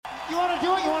You want to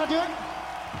do it? You want to do it?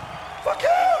 Fuck you!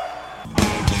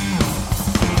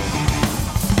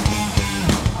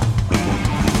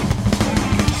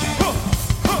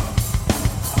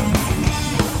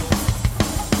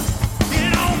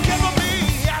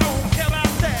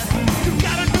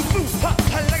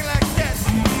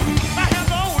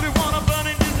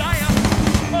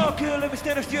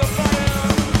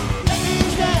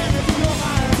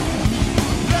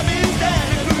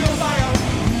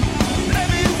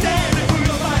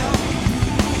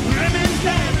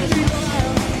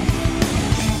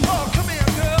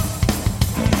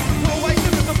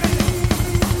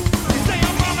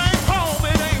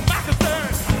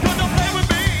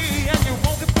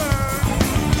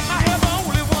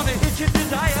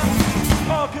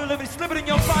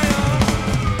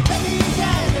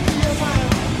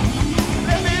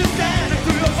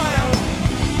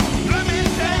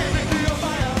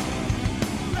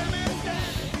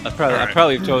 I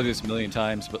probably have told you this a million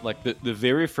times, but like the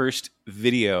very first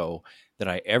video that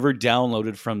I ever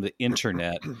downloaded from the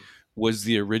internet was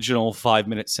the original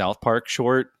 5-minute South Park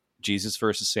short, Jesus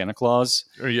versus Santa Claus.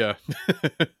 Oh, yeah.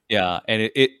 Yeah.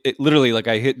 And it literally, like,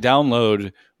 I hit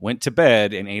download, went to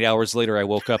bed, and 8 hours later I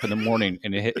woke up in the morning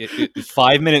and it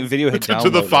 5-minute video had downloaded. To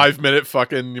the 5-minute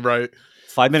fucking, right.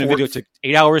 5-minute video took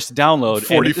 8 hours to download.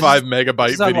 45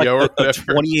 megabyte video like or a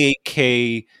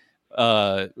 28K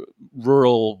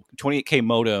rural 28K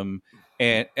modem,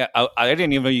 and I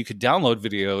didn't even know you could download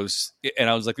videos, and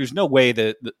I was like, there's no way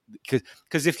that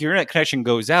because if your internet connection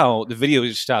goes out, the video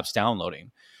just stops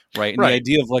downloading, right? And the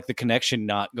idea of like the connection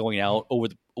not going out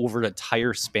over an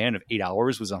entire span of 8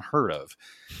 hours was unheard of,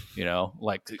 you know,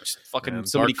 like just fucking Man,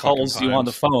 somebody calls fucking you on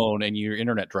the phone and your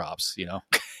internet drops, you know.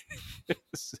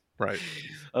 Right.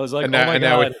 I was like, and oh my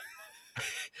God.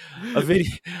 A video.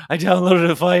 I downloaded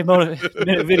a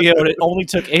 5-minute video and it only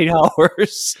took 8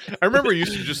 hours. I remember you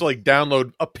used to just like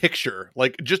download a picture,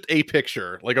 like just a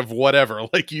picture, like of whatever.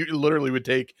 Like you literally would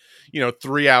take,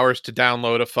 3 hours to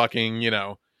download a fucking,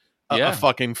 a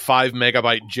fucking 5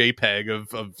 megabyte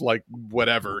JPEG of like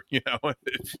whatever, I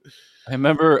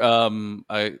remember,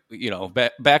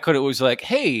 back when it was like,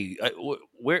 hey,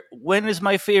 when is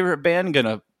my favorite band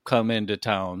gonna come into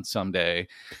town someday,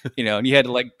 and you had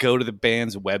to like go to the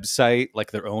band's website,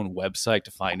 like their own website, to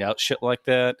find out shit like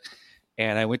that.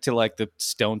 And I went to like the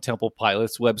Stone Temple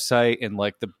Pilots website, and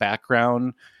like the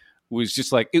background was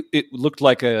just like it looked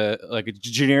like a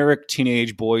generic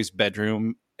teenage boy's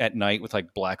bedroom at night with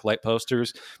like blacklight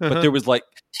posters, but there was like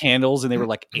candles and they were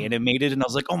like animated, and I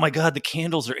was like, oh my God, the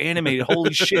candles are animated,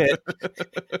 holy shit.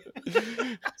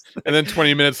 And then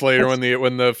 20 minutes later when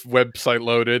the website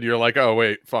loaded, you're like, oh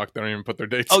wait, fuck, they don't even put their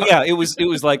dates on. Yeah, it was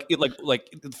like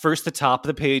first the top of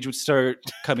the page would start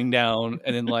coming down,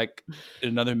 and then like in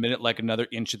another minute, like another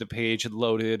inch of the page had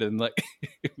loaded, and like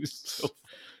it was so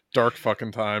dark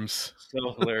fucking times.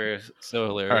 So hilarious.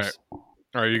 All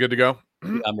right, you good to go?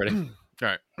 I'm ready. All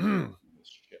right.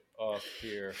 Shit off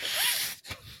here.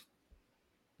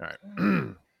 All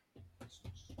right.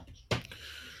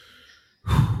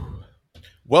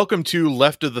 Welcome to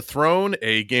Left of the Throne,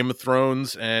 a Game of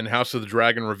Thrones and House of the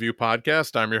Dragon review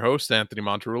podcast. I'm your host, Anthony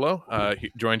Monterullo,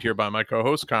 joined here by my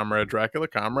co-host, Comrade Dracula.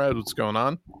 Comrade, what's going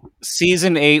on?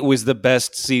 Season 8 was the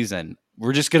best season.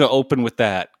 We're just going to open with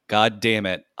that. God damn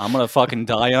it. I'm going to fucking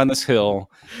die on this hill.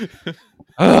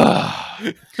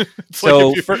 It's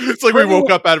like we woke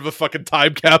up out of a fucking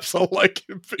time capsule. Like,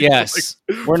 yes,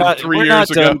 like, we're not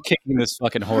ago. Done kicking this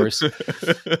fucking horse.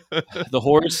 The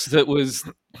horse that was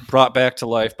brought back to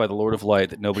life by the Lord of Light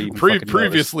that nobody even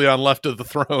previously noticed. On Left of the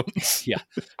Thrones. Yeah.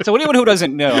 So anyone who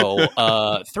doesn't know,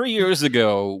 3 years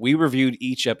ago we reviewed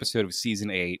each episode of season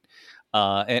 8.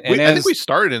 I think we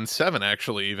started in 7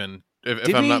 actually. Even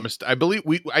if I'm not mistaken, I believe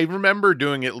I remember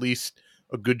doing at least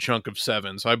a good chunk of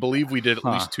 7, so I believe we did at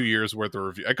least 2 years worth of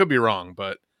review. I could be wrong,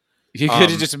 but you could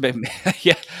have just been.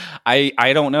 Yeah,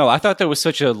 I don't know. I thought there was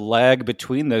such a lag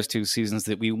between those two seasons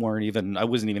that I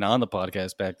wasn't even on the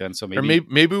podcast back then. So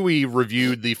maybe we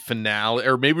reviewed the finale,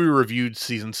 or maybe we reviewed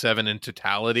season 7 in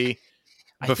totality.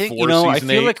 I think I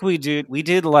feel 8. like we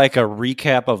did like a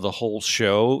recap of the whole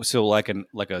show, so like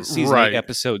a season 8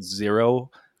 episode 0.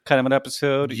 Kind of an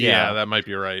episode. Yeah, that might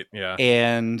be right. Yeah.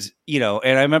 And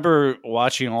I remember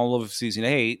watching all of season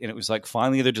 8, and it was like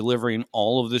finally they're delivering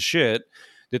all of the shit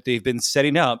that they've been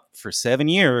setting up for 7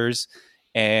 years.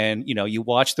 And you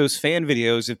watch those fan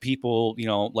videos of people,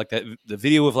 like the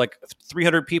video of like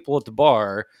 300 people at the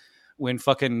bar when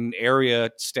fucking Arya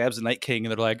stabs the Night King,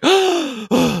 and they're like,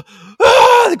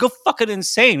 they go fucking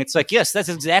insane. It's like, yes, that's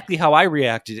exactly how I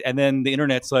reacted. And then the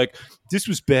internet's like, this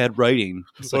was bad writing.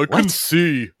 I couldn't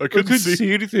see. I couldn't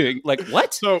see anything. Like,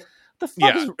 what? So the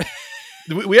fuck is?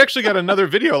 We actually got another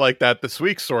video like that this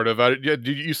week, sort of.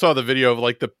 You saw the video of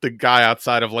like the guy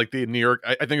outside of like the New York,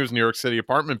 I think it was New York City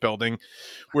apartment building,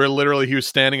 where literally he was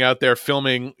standing out there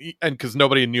filming, and because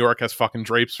nobody in New York has fucking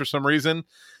drapes for some reason,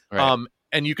 Right.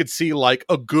 and you could see like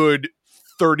a good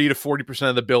 30 to 40%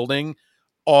 of the building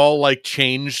all like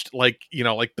changed, like, you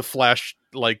know, like the flashing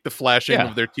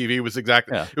of their TV was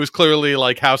exactly, it was clearly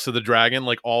like House of the Dragon,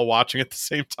 like all watching at the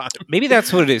same time. Maybe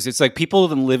that's what it is. It's like people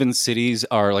that live in cities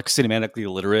are like cinematically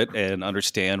illiterate and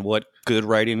understand what good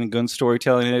writing and good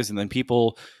storytelling is, and then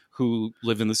people who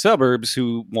live in the suburbs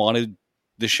who wanted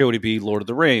the show to be Lord of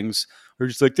the Rings are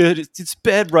just like, it's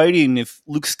bad writing if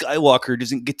Luke Skywalker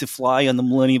doesn't get to fly on the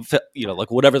Millennium, you know,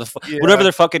 like whatever whatever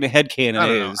their fucking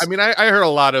headcanon is. I mean, I heard a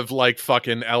lot of like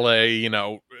fucking LA, you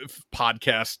know,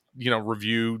 podcast, you know,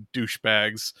 review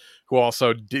douchebags who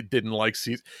also didn't like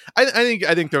season. I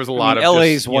think there was a lot of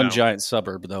LA's one giant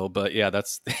suburb though, but yeah,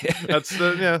 that's that's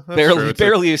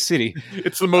barely a city.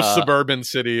 It's the most suburban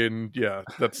city, and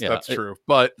that's true.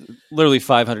 But literally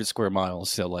 500 square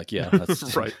miles. So like, yeah,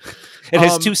 that's right.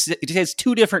 It has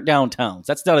two different downtowns.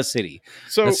 That's not a city.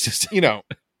 So that's just you know,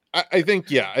 I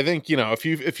think you know,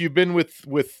 if you've been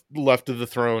with Left of the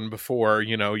Throne before,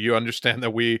 you know, you understand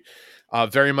that we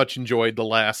very much enjoyed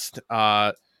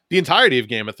the entirety of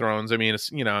Game of Thrones. I mean,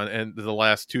 it's, you know, and the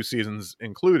last 2 seasons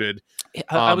included.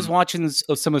 I was watching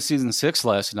some of season 6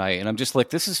 last night, and I'm just like,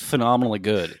 this is phenomenally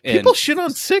good. And people shit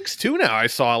on 6 too now. I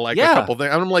saw like a couple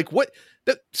things, and I'm like, what?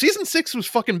 That season 6 was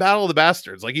fucking Battle of the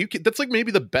Bastards. Like that's like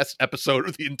maybe the best episode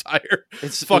of the entire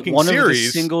fucking one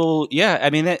series. Of the I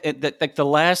mean, that like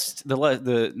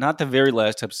the not the very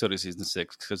last episode of season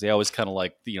 6, because they always kind of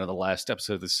like, you know, the last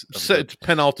episode of this.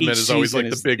 Penultimate is always like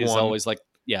the big one. Always like,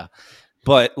 yeah.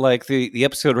 But like the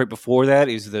episode right before that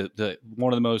is the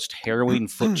one of the most harrowing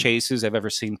foot chases I've ever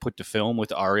seen put to film,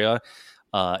 with Arya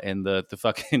and the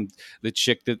fucking the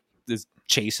chick that is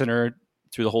chasing her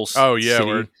through the whole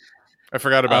city. I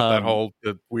forgot about that whole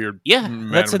weird. Yeah,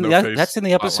 that's in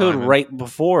the episode right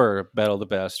before Battle of the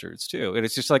Bastards too, and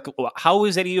it's just like, how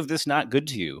is any of this not good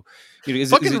to you? You know,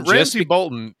 is it Ramsay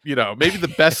Bolton, you know, maybe the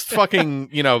best fucking,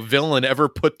 you know, villain ever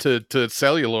put to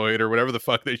celluloid or whatever the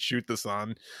fuck they shoot this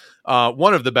on.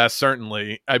 One of the best,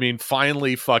 certainly. I mean,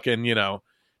 finally, fucking, you know,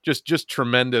 just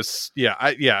tremendous.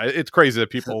 It's crazy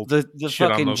that people the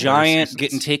fucking giant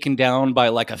getting taken down by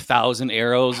like 1,000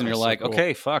 arrows, and you're like, cool.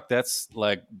 Okay, fuck, that's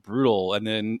like brutal. And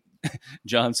then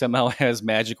John somehow has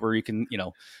magic where he can, you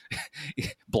know,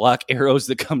 block arrows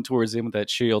that come towards him with that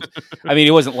shield. I mean,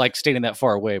 he wasn't like standing that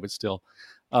far away, but still.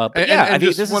 But I think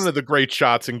this is one of the great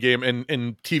shots in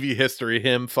TV history.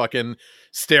 Him fucking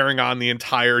staring on the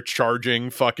entire charging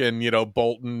fucking, you know,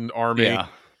 Bolton army. Yeah.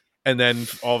 And then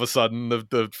all of a sudden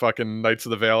the fucking Knights of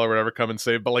the Vale or whatever come and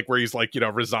save, but like where he's like, you know,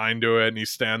 resigned to it, and he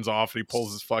stands off and he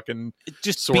pulls his fucking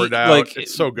sword out. Like,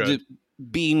 it's so good.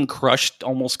 Being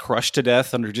almost crushed to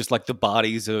death under just like the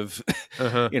bodies of,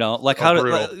 you know, like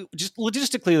just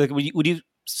logistically, like would you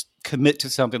commit to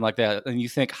something like that and you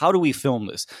think, how do we film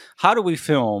this? How do we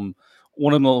film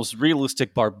one of the most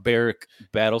realistic barbaric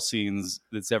battle scenes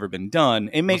that's ever been done,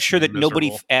 and make sure that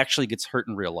nobody actually gets hurt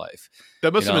in real life?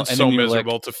 That must have been so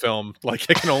miserable to film. Like,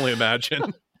 I can only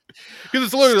imagine. Because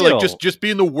it's literally like just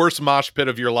being the worst mosh pit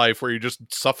of your life, where you're just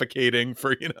suffocating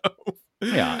for, you know.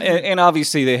 Yeah, and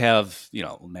obviously they have, you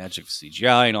know, magic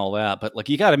CGI and all that, but like,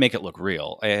 you got to make it look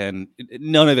real, and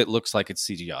none of it looks like it's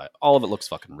CGI. All of it looks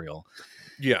fucking real.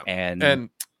 Yeah, and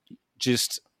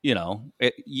just, you know,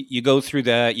 you go through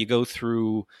that. You go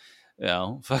through, you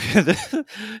know,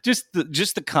 just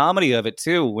the comedy of it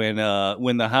too. When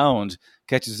the Hound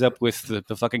catches up with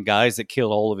the fucking guys that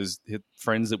killed all of his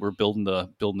friends that were building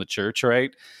the church,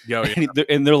 right? Yeah.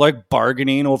 And they're like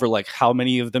bargaining over like how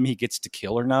many of them he gets to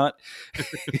kill or not.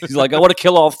 He's like, I want to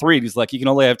kill all 3. And he's like, you can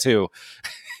only have 2.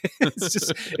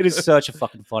 It is such a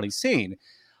fucking funny scene.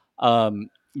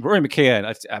 Rory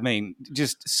McCann, I mean,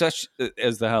 just such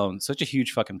as the Hound, such a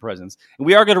huge fucking presence. And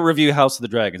we are going to review House of the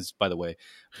Dragons, by the way,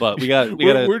 but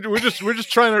we're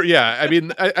just trying to. Yeah, I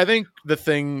mean, I think the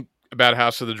thing about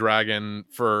House of the Dragon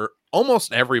for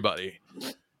almost everybody,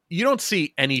 you don't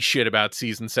see any shit about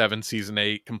season 7, season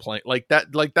 8 complaint like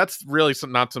that. Like, that's really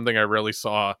not something I really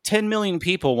saw. 10 million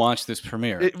people watched this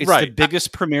premiere. It's the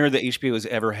biggest premiere that HBO has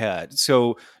ever had.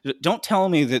 So don't tell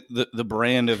me that the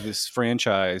brand of this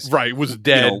franchise was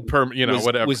dead,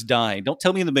 whatever, was dying. Don't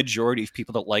tell me the majority of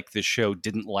people that like this show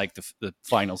didn't like the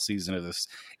final season of this.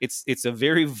 It's a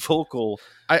very vocal,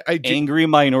 angry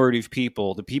minority of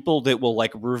people. The people that will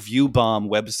like review bomb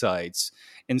websites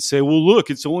and say, well,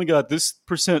 look, it's only got this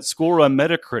 % score on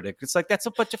Metacritic. It's like, that's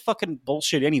a bunch of fucking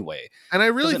bullshit anyway. And I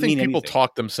really think people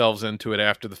talk themselves into it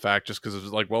after the fact just because it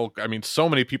was like, well, I mean, so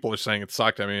many people are saying it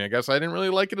sucked. I mean, I guess I didn't really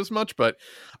like it as much, but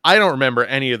I don't remember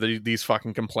any of these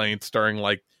fucking complaints during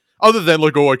like, other than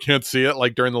like, oh, I can't see it,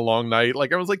 like during the long night.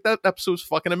 Like I was like, that episode was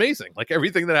fucking amazing. Like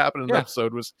everything that happened in the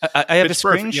episode was. I have a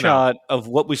screenshot of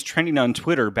what was trending on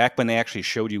Twitter back when they actually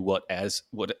showed you what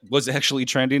was actually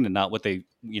trending and not what they,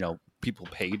 people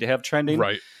paid to have trending.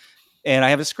 Right. And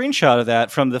I have a screenshot of that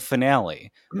from the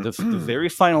finale, the very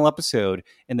final episode.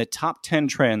 And the top 10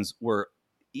 trends were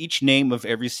each name of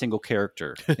every single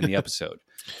character in the episode.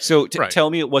 So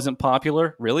tell me it wasn't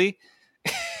popular, really?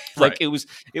 Like it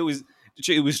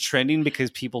was trending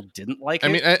because people didn't like it.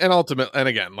 I mean, and ultimately, and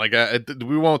again, like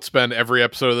we won't spend every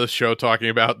episode of this show talking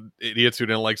about idiots who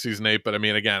didn't like season 8. But I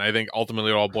mean, again, I think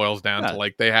ultimately it all boils down to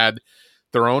like they had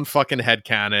their own fucking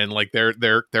headcanon. Like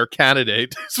their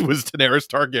candidate was Daenerys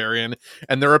Targaryen,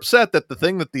 and they're upset that the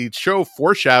thing that the show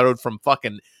foreshadowed from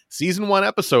fucking season 1,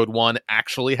 episode 1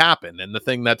 actually happened. And the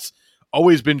thing that's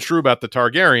always been true about the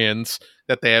Targaryens,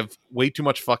 that they have way too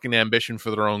much fucking ambition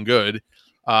for their own good.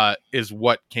 Is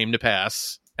what came to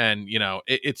pass, and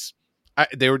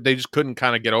they just couldn't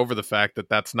kind of get over the fact that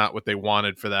that's not what they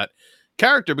wanted for that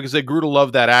character, because they grew to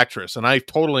love that actress, and I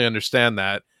totally understand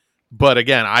that. But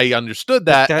again, I understood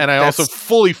that and I also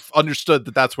fully understood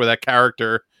that that's where that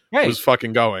character was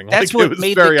fucking going. That's what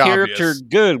made the character obvious.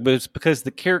 Good, was because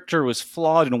the character was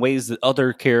flawed in ways that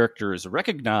other characters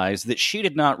recognized that she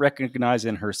did not recognize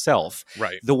in herself.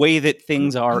 Right, the way that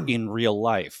things are in real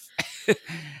life.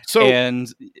 So,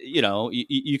 and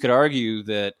you could argue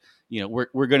that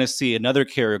we're going to see another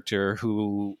character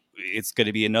who it's going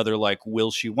to be another like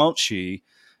will she won't she,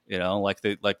 like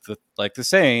the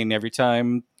saying, every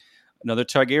time another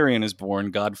Targaryen is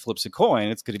born, God flips a coin.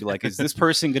 It's going to be like, is this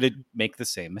person going to make the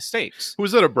same mistakes?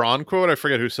 Was that a Bronn quote? I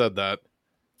forget who said that.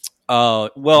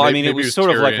 Well, I mean, it was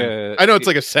sort of like I know it's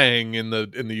like a saying in the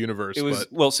universe. It was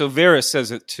so Varys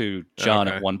says it to Jon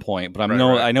at one point, but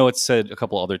I know it's said a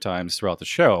couple other times throughout the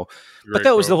show. But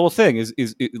that was the whole thing.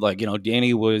 Is like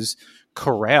Dany was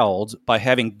corralled by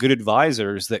having good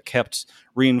advisors that kept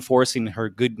reinforcing her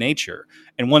good nature,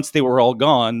 and once they were all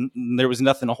gone, there was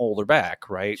nothing to hold her back.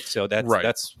 Right. So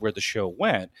that's where the show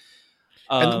went,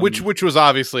 and which was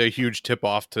obviously a huge tip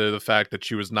off to the fact that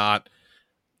she was not.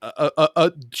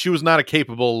 She was not a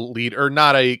capable leader, or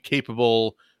not a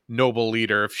capable noble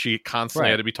leader, if she constantly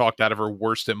had to be talked out of her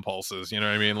worst impulses. You know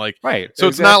what I mean? Like, so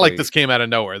it's not like this came out of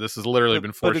nowhere. This has literally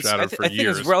been foreshadowed for years. I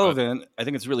think it's relevant. I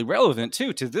think it's really relevant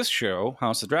too to this show,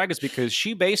 House of Dragons, because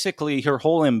she basically, her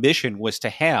whole ambition was to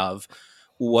have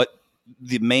what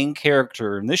the main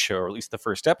character in this show, or at least the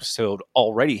first episode,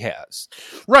 already has.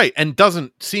 Right, and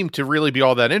doesn't seem to really be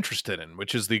all that interested in,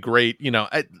 which is the great,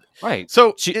 right.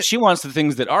 So she wants the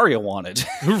things that Arya wanted.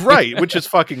 Right, which is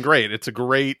fucking great. It's a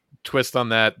great twist on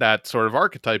that sort of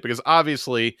archetype, because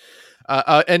obviously,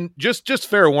 and just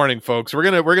fair warning, folks, we're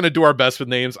gonna do our best with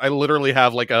names. I literally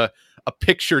have like a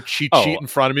picture cheat sheet in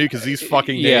front of me, because these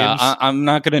fucking names. I'm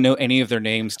not going to know any of their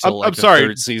names till the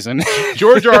third season.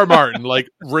 George R. R. Martin, like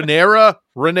Rhaenyra,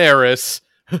 what's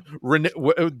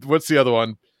the other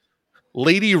one?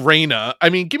 Lady Rhaena. I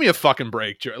mean, give me a fucking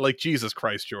break. Like, Jesus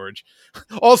Christ, George.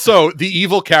 Also, the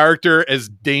evil character as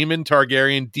Daemon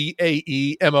Targaryen,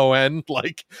 Daemon,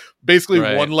 like basically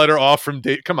one letter off from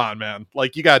Come on, man.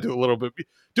 Like, you gotta do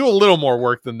a little more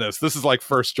work than this. This is like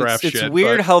first draft shit. It's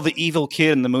weird how the evil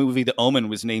kid in the movie The Omen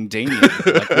was named Damien.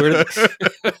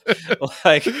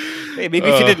 Like, hey, maybe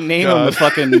if you didn't name him the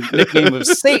fucking nickname of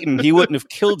Satan, he wouldn't have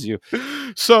killed you.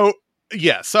 So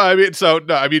yes, I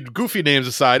mean, goofy names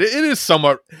aside, it is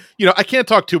somewhat, I can't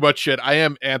talk too much shit. I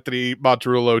am Anthony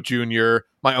Monterulo Jr.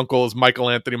 My uncle is Michael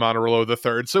Anthony Monterulo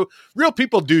III. So real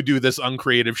people do this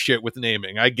uncreative shit with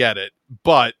naming. I get it,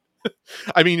 but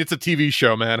I mean, it's a TV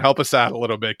show, man. Help us out a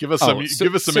little bit. Give us some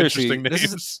interesting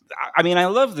names. I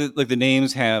love that, like, the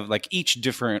names have, like, each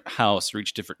different house or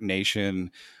each different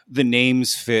nation. The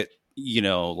names fit,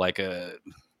 like a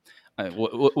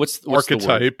what's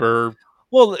archetype the word? Or.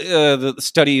 Well, the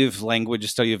study of language,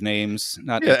 study of names,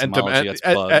 not etymology. That's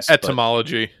bugs,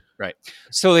 etymology, right?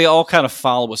 So they all kind of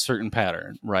follow a certain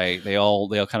pattern, right? They all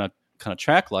kind of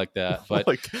track like that. But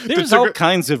like, there's all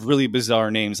kinds of really bizarre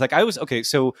names. Like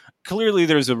so clearly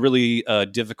there's a really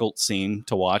difficult scene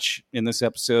to watch in this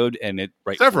episode, and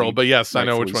several, but yes, I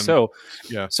know which one.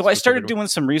 So I started doing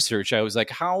some research. I was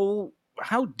like, how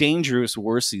dangerous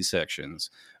were C-sections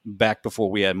back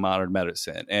before we had modern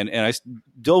medicine? And I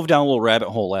dove down a little rabbit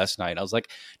hole last night. I was like,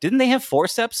 didn't they have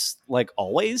forceps like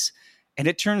always? And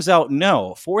it turns out,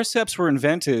 no, forceps were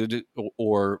invented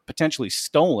or potentially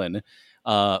stolen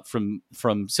from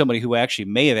somebody who actually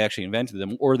may have actually invented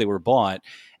them, or they were bought.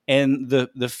 And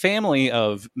the family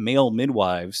of male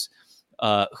midwives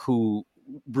who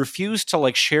refused to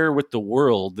like share with the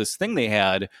world this thing they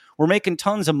had were making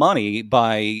tons of money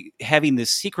by having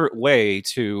this secret way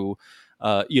to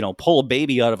pull a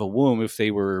baby out of a womb if they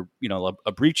were,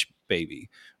 a breech baby,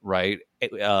 right?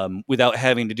 Without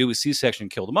having to do a C-section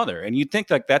and kill the mother. And you'd think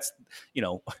like that's,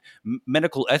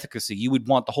 medical efficacy. You would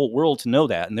want the whole world to know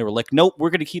that. And they were like, nope, we're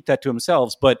going to keep that to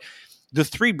themselves. But the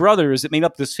three brothers that made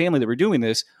up this family that were doing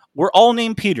this were all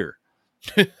named Peter.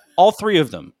 All three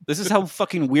of them. This is how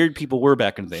fucking weird people were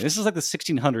back in the day. This is like the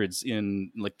 1600s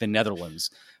in like the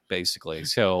Netherlands, basically.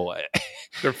 So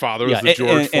their father was the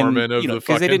George Foreman of the fucking...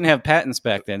 Because they didn't have patents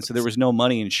back then, so there was no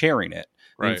money in sharing it.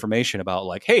 Right. Information about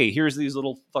like, hey, here's these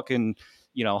little fucking,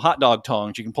 hot dog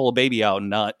tongs. You can pull a baby out and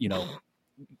not,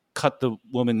 cut the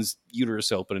woman's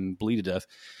uterus open and bleed to death.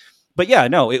 But yeah,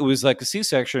 no, it was like a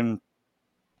C-section.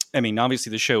 I mean, obviously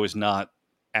the show is not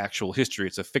actual history.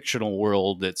 It's a fictional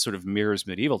world that sort of mirrors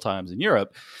medieval times in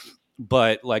Europe.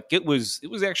 But like it was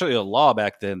actually a law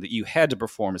back then that you had to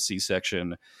perform a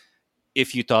C-section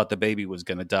if you thought the baby was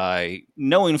going to die,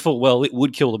 knowing full well it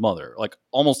would kill the mother, like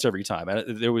almost every time.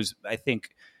 There was, I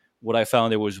think, what I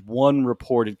found, there was one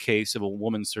reported case of a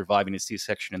woman surviving a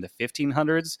C-section in the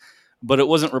 1500s, but it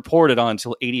wasn't reported on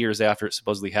until 80 years after it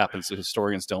supposedly happened, so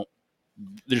historians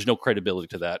there's no credibility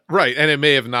to that. Right, and it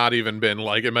may have not even been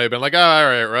like, it may have been like, all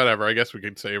right, whatever, I guess we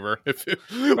could save her.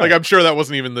 Like, I'm sure that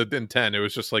wasn't even the intent. It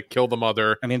was just like, kill the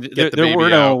mother, I mean, get the there baby were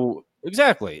no... out.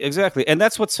 Exactly. And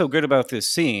that's what's so good about this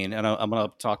scene, and I'm going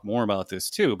to talk more about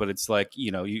this too, but it's like,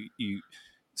 you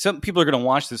some people are going to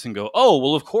watch this and go, oh,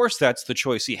 well, of course that's the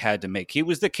choice he had to make. He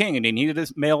was the king, and he needed a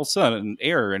male son and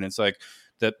heir, and it's like,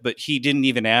 but he didn't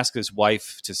even ask his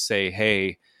wife to say,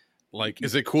 hey... Like,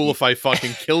 is it cool if I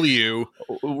fucking kill you?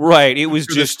 Right. It was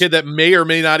just this kid that may or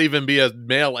may not even be a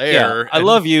male heir. Yeah, I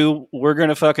love you. We're going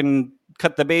to fucking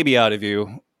cut the baby out of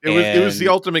you. It was the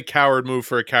ultimate coward move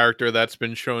for a character that's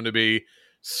been shown to be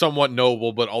somewhat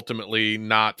noble, but ultimately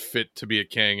not fit to be a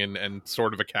king and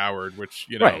sort of a coward, which,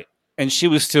 Right. And she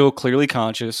was still clearly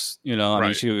conscious, I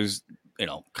mean, she was,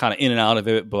 kind of in and out of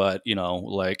it, but,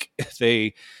 like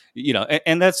they,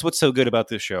 and that's what's so good about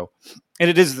this show. And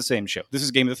it is the same show. This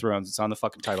is Game of Thrones. It's on the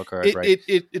fucking title card, right?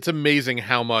 It's amazing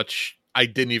how much I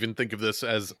didn't even think of this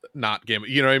as not Game.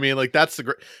 You know what I mean? Like that's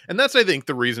that's I think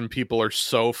the reason people are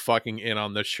so fucking in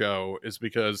on this show is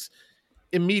because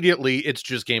immediately it's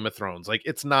just Game of Thrones. Like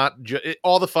it's not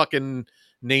all the fucking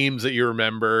names that you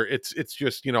remember. It's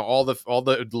just all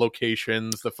the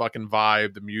locations, the fucking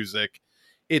vibe, the music.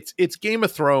 It's Game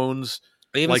of Thrones.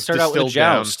 They even start out with a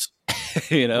joust.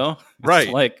 Right?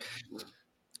 Like,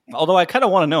 although I kind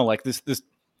of want to know, like this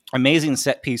amazing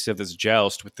set piece of this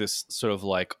joust with this sort of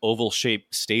like oval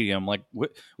shaped stadium. Like,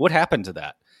 what happened to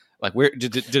that? Like, where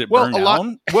did it burn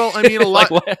down? Well, I mean, a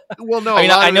lot. Like, well, no,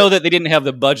 I know that they didn't have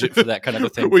the budget for that kind of a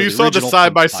thing. Well, you saw the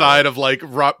side by side of like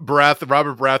Robert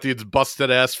Baratheon's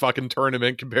busted ass fucking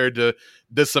tournament compared to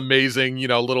this amazing,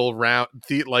 little round,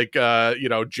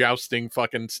 jousting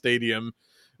fucking stadium.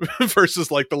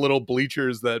 Versus like the little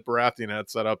bleachers that Baratheon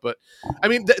had set up. But I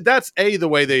mean, that's the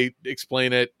way they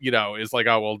explain it, is like,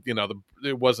 oh, well,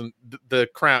 it wasn't the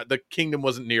crown, the kingdom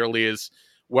wasn't nearly as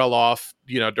well off,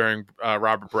 during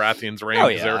Robert Baratheon's reign. Oh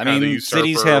yeah, I mean,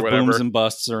 cities have booms and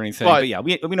busts or anything. But yeah,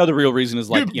 we know the real reason is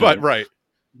like, right.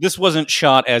 This wasn't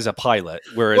shot as a pilot,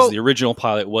 whereas the original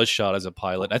pilot was shot as a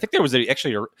pilot. I think there was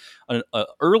actually an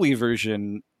early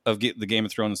version of the Game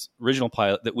of Thrones original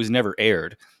pilot that was never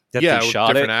aired. That they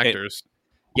shot different actors.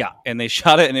 And they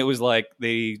shot it, and it was like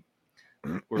they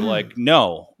were like,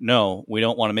 no, we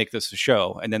don't want to make this a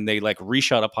show. And then they like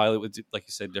reshot a pilot with, like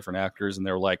you said, different actors, and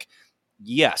they were like,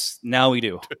 yes, now we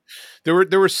do. There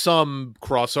were some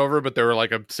crossover, but there were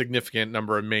like a significant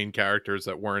number of main characters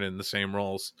that weren't in the same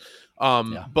roles.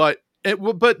 But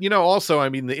also, I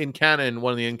mean,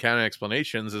 one of the in canon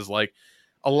explanations is like,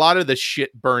 a lot of the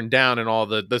shit burned down and all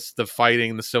the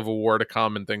fighting, the Civil War to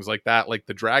come and things like that. Like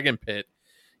the Dragon Pit,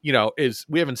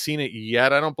 we haven't seen it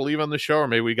yet, I don't believe, on the show, or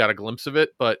maybe we got a glimpse of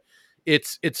it, but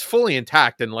it's fully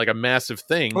intact and like a massive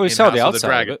thing. Well, we saw the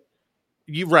outside of it.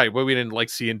 You right, well, we didn't like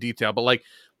see in detail,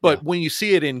 but when you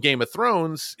see it in Game of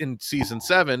Thrones in season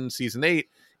 7, season 8,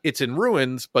 it's in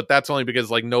ruins, but that's only because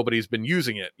like nobody's been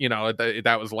using it.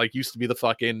 That was like used to be the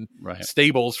fucking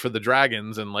stables for the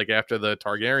dragons, and like after the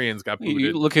Targaryens got booted,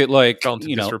 you look at like fell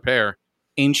into disrepair.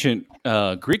 Ancient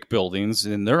Greek buildings,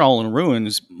 and they're all in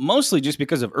ruins, mostly just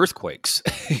because of earthquakes.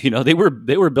 They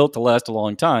were built to last a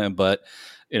long time, but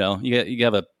you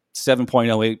have a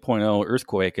 7.0, 8.0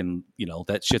 earthquake, and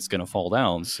that shit's gonna fall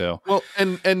down. So well,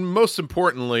 and most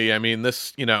importantly, I mean,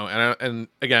 this, and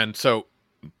again, so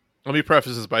let me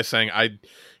preface this by saying I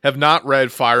have not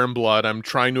read Fire and Blood. I'm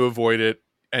trying to avoid it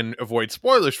and avoid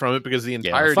spoilers from it because the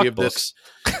entirety of books.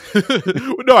 this.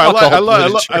 No,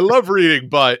 I love reading,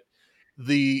 but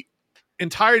the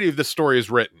entirety of the story is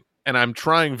written, and I'm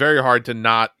trying very hard to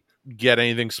not get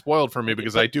anything spoiled for me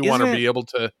because I do want to be able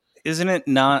to. Isn't it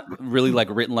not really like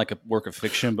written like a work of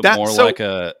fiction, but more like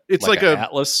a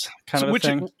atlas kind of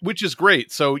thing, which is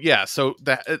great. So yeah, so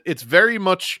that it's very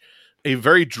much a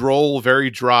very droll, very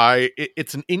dry.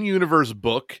 It's an in-universe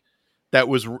book that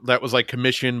was like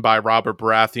commissioned by Robert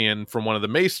Baratheon from one of the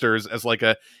Maesters as like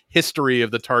a history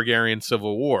of the Targaryen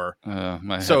Civil War.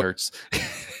 My head hurts.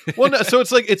 Well, no, so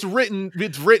it's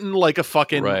written like a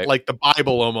fucking like the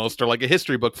Bible almost, or like a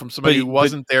history book from somebody who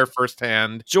wasn't there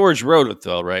firsthand. George wrote it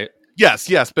though, right?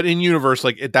 Yes, but in universe,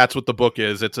 like that's what the book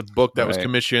is. It's a book that was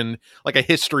commissioned, like a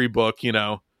history book,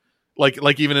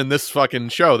 Like even in this fucking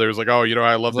show, there's like, oh,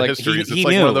 I love the histories. It's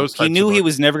like one of those. He knew he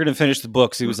was never going to finish the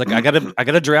book, so he was like, I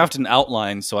gotta draft an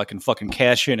outline so I can fucking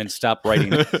cash in and stop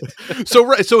writing it.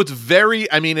 So it's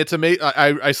very. I mean, it's amazing.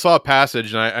 I saw a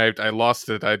passage and I lost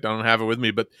it. I don't have it with me,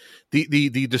 but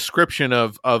the description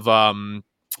of Aemma's,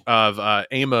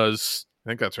 I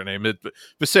think that's her name,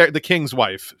 the king's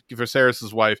wife,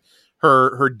 Viserys' wife,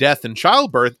 her death in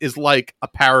childbirth is like a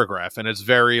paragraph, and it's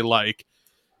very like.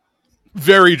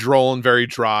 Very droll and very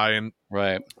dry, and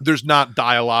there's not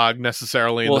dialogue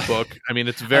necessarily in the book. I mean,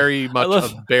 it's very much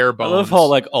of bare bones. I love how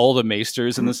like all the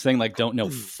maesters in this thing like don't know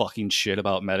fucking shit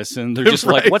about medicine. They're just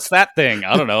like, what's that thing?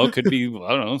 I don't know. It could be, I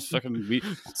don't know. Fucking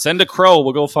send a crow.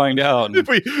 We'll go find out. And,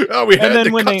 we had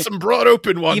to cut some broad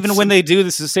open once. Even when they do the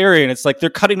cesarean, it's like they're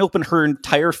cutting open her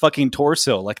entire fucking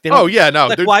torso. Like, they don't,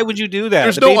 like, why would you do that?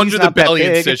 There's no under the belly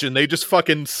incision. They just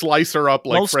fucking slice her up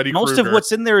like Freddy Krueger. Most of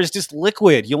what's in there is just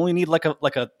liquid. You only need like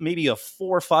a maybe a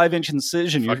 4 or 5 inch incision.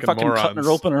 You're fucking cutting her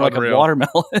open like a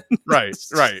watermelon. Right.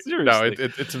 No,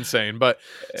 it's insane. But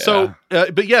so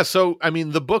I mean,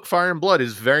 the book Fire and Blood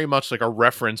is very much like a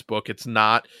reference book. It's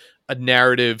not a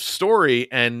narrative story,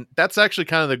 and that's actually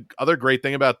kind of the other great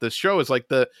thing about this show is like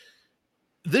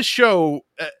this show.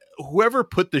 Whoever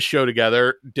put this show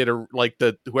together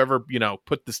whoever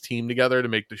put this team together to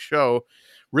make the show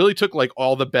really took like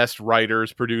all the best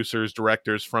writers, producers,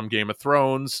 directors from Game of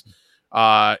Thrones.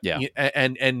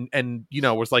 And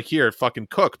was like, here, fucking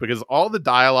cook, because all the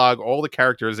dialogue, all the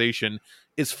characterization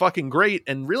is fucking great,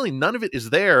 and really none of it is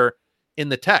there in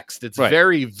the text. It's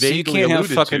very vaguely so you can't have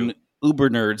fucking uber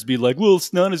nerds be like, well,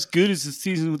 it's not as good as the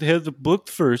season that had the book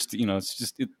first. It's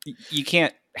just you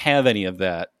can't have any of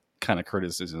that kind of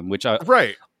criticism, which I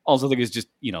also think is just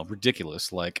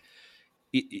ridiculous. Like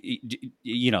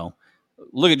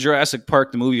look at Jurassic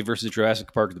Park the movie versus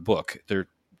Jurassic Park the book.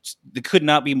 They could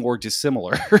not be more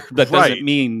dissimilar. That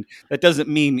doesn't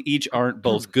mean each aren't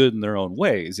both good in their own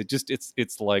ways.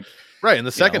 It's like in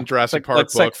the second Jurassic Park book,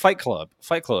 it's like Fight Club.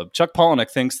 Chuck Palahniuk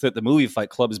thinks that the movie Fight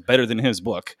Club is better than his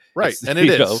book. Right, and it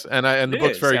is, and the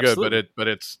book's very good, but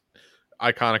it's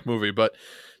iconic movie. But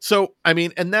so I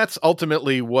mean, and that's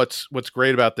ultimately what's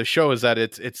great about the show is that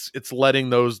it's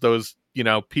letting those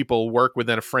people work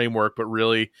within a framework, but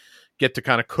really get to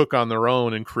kind of cook on their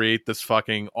own and create this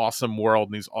fucking awesome world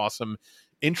and these awesome,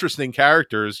 interesting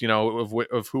characters,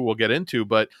 of who we'll get into.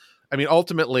 But I mean,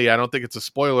 ultimately, I don't think it's a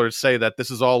spoiler to say that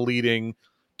this is all leading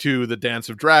to the Dance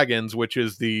of Dragons, which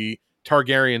is the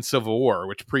Targaryen Civil War,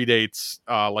 which predates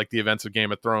like the events of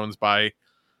Game of Thrones by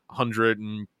 100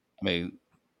 and. I mean,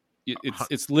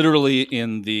 it's literally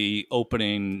in the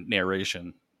opening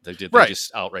narration. They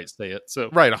just outright say it. So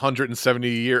 170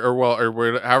 years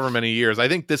or however many years. I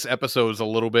think this episode is a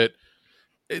little bit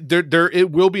there.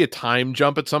 It will be a time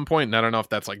jump at some point, and I don't know if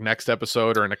that's like next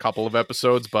episode or in a couple of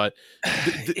episodes. But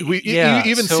you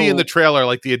even see in the trailer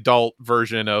like the adult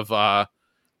version of Rhaenyra.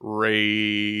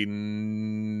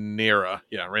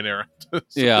 Yeah, Rhaenyra.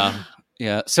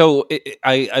 Yeah. So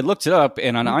I looked it up,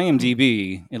 and on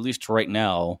IMDb, at least right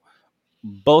now,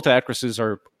 both actresses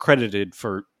are credited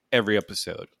for every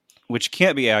episode, which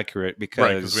can't be accurate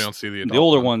because we don't see the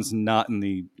older one's not in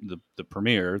the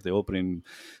premiere,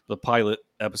 the pilot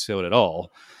episode at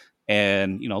all.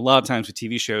 And a lot of times with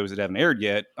TV shows that haven't aired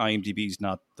yet, IMDb is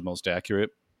not the most accurate,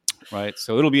 right?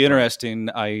 So it'll be interesting.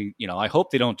 I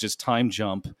hope they don't just time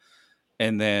jump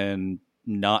and then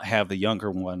not have the younger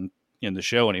one in the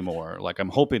show anymore. Like, I'm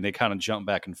hoping they kind of jump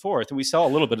back and forth, and we saw a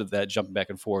little bit of that jumping back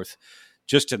and forth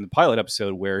just in the pilot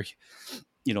episode where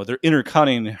they're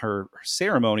intercutting her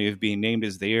ceremony of being named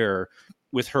as the heir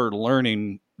with her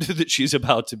learning that she's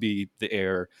about to be the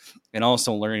heir, and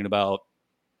also learning about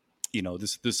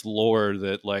this lore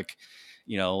that like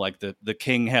like the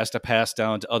king has to pass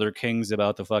down to other kings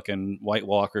about the fucking White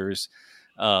Walkers.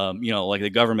 Like the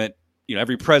government,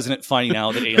 every president finding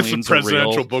out that aliens it's a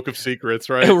presidential are real. book of secrets,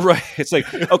 right? Right. It's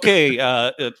like, okay,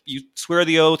 you swear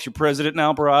the oath, you're president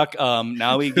now, Barack.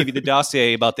 Now we give you the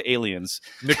dossier about the aliens.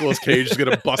 Nicolas Cage is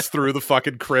gonna bust through the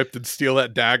fucking crypt and steal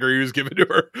that dagger he was giving to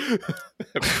her.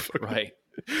 Right.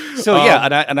 So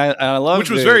yeah, and I love,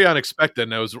 which was very unexpected,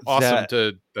 and it was awesome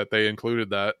that they included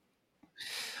that.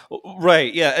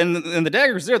 Right, yeah, and the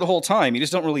dagger's there the whole time. You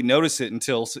just don't really notice it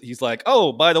until he's like,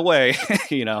 "Oh, by the way,"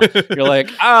 you're like,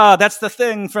 that's the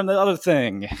thing from the other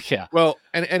thing." Yeah. Well,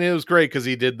 and it was great because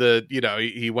he did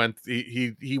he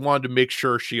wanted to make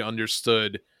sure she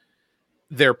understood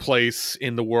their place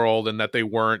in the world and that they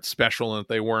weren't special and that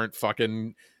they weren't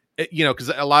fucking, because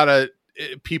a lot of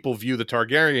people view the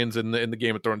Targaryens in the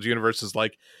Game of Thrones universe as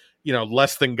like,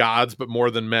 less than gods, but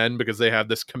more than men, because they have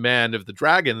this command of the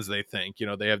dragons. They think,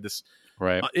 they have this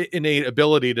innate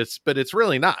ability but it's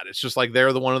really not. It's just like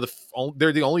they're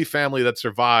they're the only family that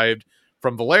survived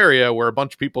from Valyria, where a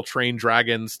bunch of people train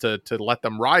dragons to let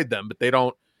them ride them, but they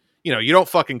don't, you don't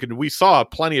fucking, we saw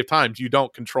plenty of times you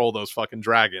don't control those fucking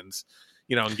dragons.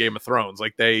 In Game of Thrones,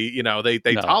 like they tolerate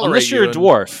unless you're a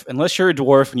dwarf. Unless you're a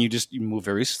dwarf and you move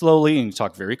very slowly and you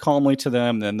talk very calmly to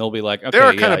them, then they'll be like, okay,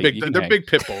 they're kind of big. They're big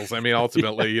pit bulls. I mean,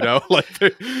 ultimately, like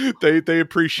they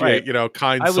appreciate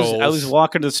kind souls. I was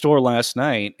walking to the store last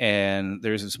night, and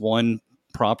there's this one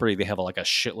property. They have like a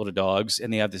shitload of dogs,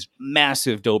 and they have this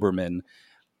massive Doberman.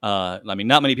 I mean,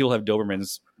 not many people have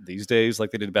Dobermans these days,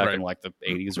 like they did back in like the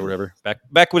 80s or whatever.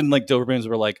 Back when like Dobermans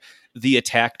were like the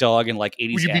attack dog in like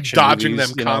 80s. Would you be dodging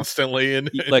movies, them constantly? And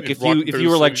like if you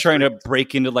were like trying to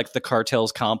break into like the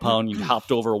cartel's compound, you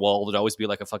hopped over a wall, there'd always be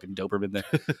like a fucking Doberman there.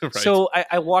 Right. So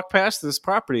I walked past this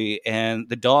property, and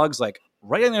the dog's like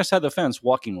right on the other side of the fence,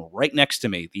 walking right next to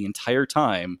me the entire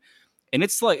time. And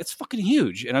it's like, it's fucking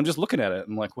huge. And I'm just looking at it.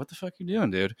 I'm like, what the fuck are you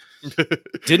doing, dude?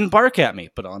 Didn't bark at me,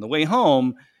 but on the way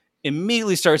home,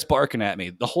 immediately starts barking at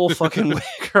me the whole fucking way.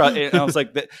 And I was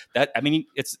like, that I mean,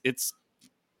 it's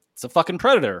a fucking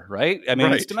predator, right? I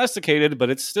mean, It's domesticated, but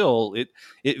it's still, it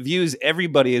views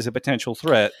everybody as a potential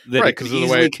threat that it could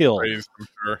easily kill. Raised, I'm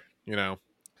sure,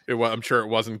 I'm sure it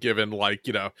wasn't given like,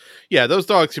 those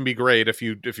dogs can be great if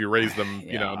you raise them,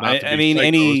 not to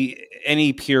be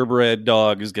any purebred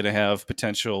dog is going to have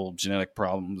potential genetic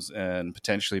problems and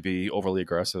potentially be overly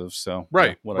aggressive. So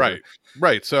right.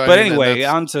 So, but anyway,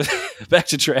 on to back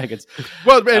to dragons.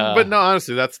 Well, but no,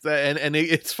 honestly, and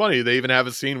it's funny. They even have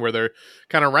a scene where they're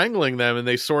kind of wrangling them, and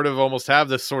they sort of almost have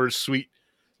this sort of sweet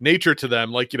nature to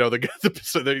them, like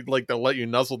so they like they'll let you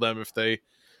nuzzle them if they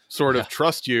sort of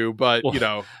trust you, but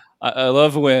I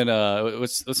love when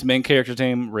what's the main character's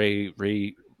name?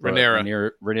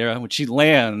 Rhaenyra, when she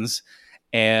lands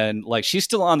and like she's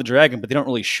still on the dragon, but they don't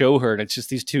really show her, and it's just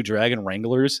these two dragon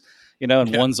wranglers,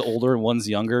 and one's older and one's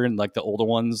younger, and like the older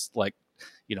one's like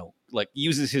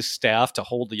uses his staff to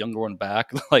hold the younger one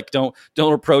back. Like don't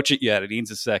approach it yet, it needs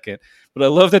a second. But I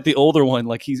love that the older one,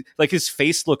 like he's like his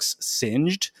face looks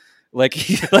singed, like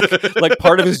he like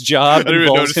part of his job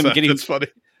involves him getting. It's funny.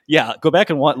 Yeah, go back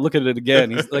and look at it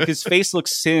again. He's like his face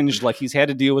looks singed, like he's had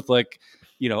to deal with like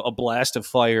a blast of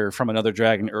fire from another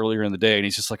dragon earlier in the day, and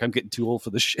he's just like, I'm getting too old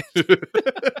for this shit.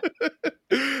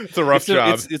 It's a rough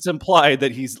job. It's implied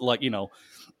that he's like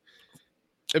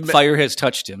fire has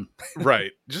touched him.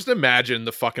 Right. Just imagine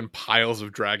the fucking piles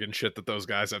of dragon shit that those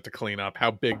guys have to clean up.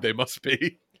 How big they must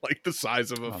be. Like the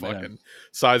size of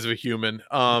size of a human.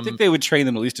 I think they would train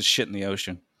them at least to shit in the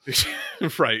ocean.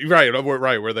 right.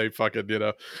 Where they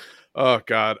fucking, oh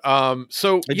God.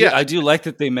 So I do like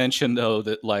that they mentioned though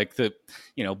that like the,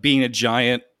 being a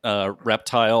giant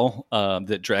reptile,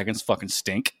 that dragons fucking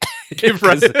stink.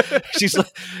 She's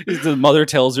like, the mother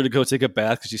tells her to go take a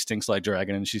bath because she stinks like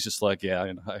dragon, and she's just like,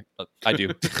 yeah, I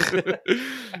do.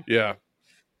 Yeah,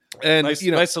 and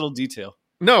nice little detail.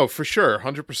 No, for sure,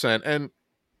 100%. And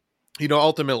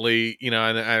ultimately, and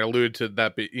I alluded to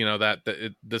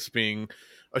that, this being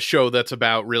a show that's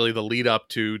about really the lead up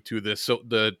to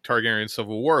the Targaryen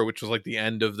Civil War, which was like the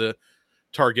end of the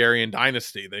Targaryen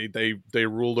dynasty. They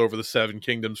ruled over the Seven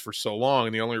Kingdoms for so long,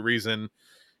 and the only reason,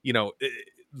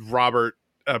 Robert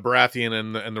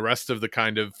Baratheon and the rest of the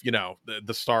kind of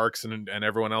the Starks and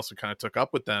everyone else who kind of took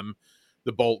up with them,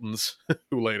 the Boltons,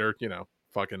 who later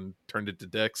fucking turned into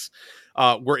dicks,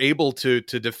 were able to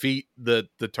defeat the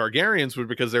Targaryens was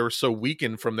because they were so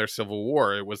weakened from their civil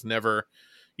war. It was never,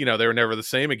 they were never the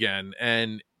same again.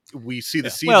 And we see the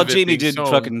seeds. Well, of it Jaime did sown.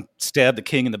 fucking stab the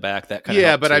king in the back. That kind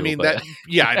of but too, I mean that.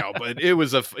 Yeah, I know, but it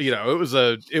was a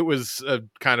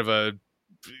kind of a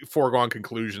foregone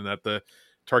conclusion that the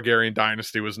Targaryen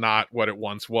dynasty was not what it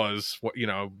once was. What, you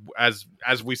know, as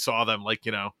we saw them, like,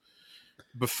 you know,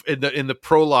 in the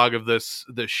prologue of this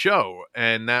show,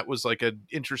 and that was like an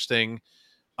interesting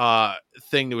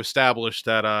thing to establish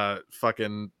that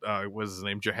fucking what's his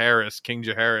name, King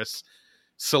Jaehaerys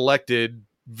selected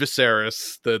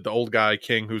Viserys, the old guy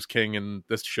king who's king in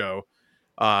this show,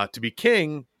 to be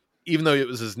king, even though it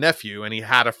was his nephew and he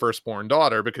had a firstborn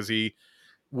daughter, because he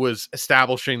was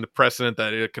establishing the precedent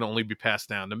that it can only be passed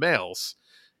down to males.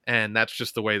 And that's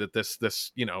just the way that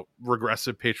this you know,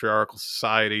 regressive patriarchal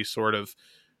society sort of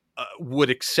would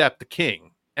accept the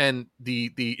king. And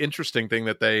the interesting thing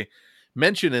that they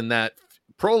mention in that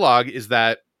prologue is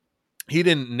that he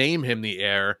didn't name him the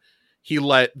heir. He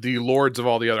let the lords of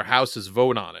all the other houses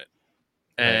vote on it.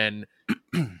 And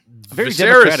very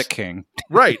democratic king.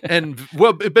 Right. And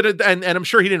well, but and I'm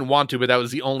sure he didn't want to, but that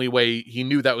was the only way. He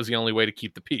knew that was the only way to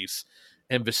keep the peace.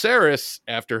 And Viserys,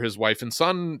 after his wife and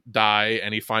son die,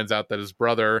 and he finds out that his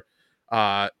brother,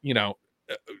 you know,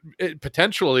 it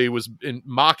potentially was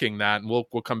mocking that, and we'll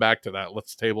come back to that.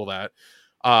 Let's table that.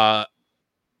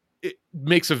 It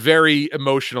makes a very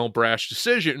emotional, rash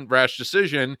decision,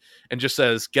 and just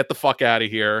says, "Get the fuck out of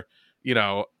here." You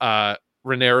know,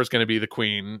 Rhaenyra is going to be the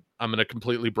queen. I'm going to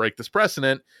completely break this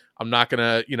precedent. I'm not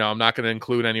going to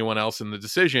include anyone else in the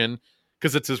decision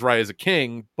because it's his right as a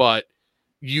king. But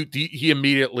he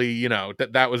immediately, you know,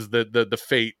 that was the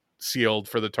fate sealed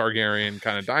for the Targaryen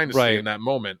kind of dynasty in that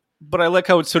moment. But I like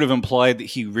how it's sort of implied that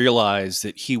he realized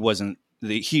that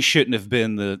he shouldn't have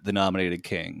been the nominated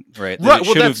king, right? Right.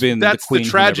 Well, that's the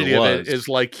tragedy of it, is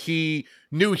like he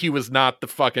knew he was not the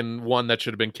fucking one that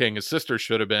should have been king. His sister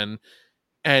should have been.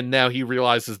 And now he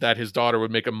realizes that his daughter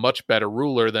would make a much better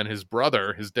ruler than his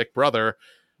brother, his dick brother.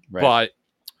 Right. But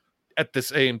at the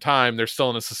same time, they're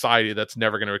still in a society that's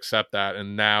never going to accept that.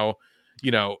 And now, you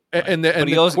know, and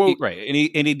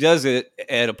he does it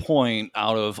at a point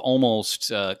out of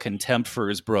almost contempt for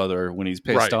his brother when he's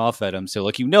pissed off at him. So,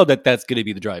 like, you know, that's going to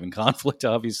be the driving conflict,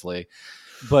 obviously.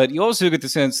 But you also get the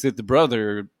sense that the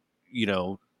brother, you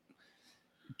know,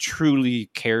 truly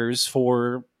cares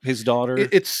for his daughter.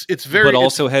 It's very, but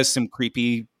also has some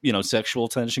creepy, you know, sexual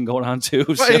tension going on too.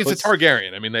 Well, so it's a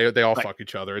Targaryen. I mean, they all fuck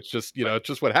each other. It's just, you know, it's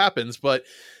just what happens. But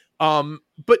and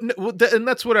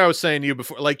that's what I was saying to you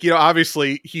before. Like, you know,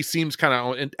 obviously he seems kind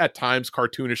of at times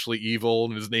cartoonishly evil,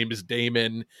 and his name is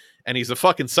Daemon, and he's a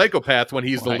fucking psychopath when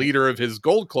he's the leader of his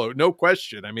gold cloak. No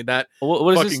question. I mean, that.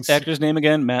 What is this actor's name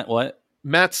again?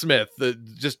 Matt Smith,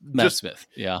 Matt Smith,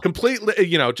 yeah, completely,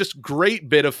 you know, just great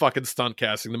bit of fucking stunt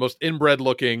casting. The most inbred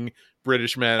looking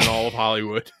British man in all of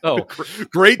Hollywood.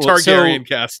 Great Targaryen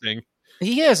casting.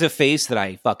 He has a face that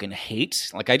I fucking hate.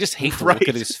 Like, I just hate to look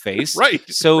at his face. Right.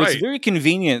 So it's very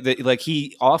convenient that, like,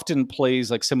 he often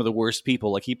plays like some of the worst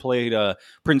people. Like, he played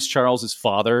Prince Charles's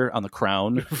father on The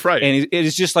Crown. Right. And it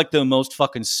is just like the most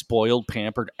fucking spoiled,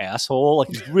 pampered asshole. Like,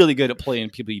 he's really good at playing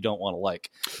people you don't want to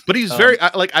like. But he's very,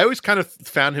 like, I always kind of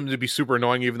found him to be super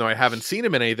annoying, even though I haven't seen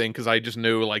him in anything, because I just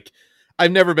knew, like,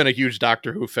 I've never been a huge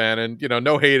Doctor Who fan, and, you know,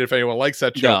 no hate if anyone likes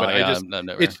that show,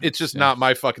 it's just not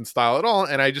my fucking style at all.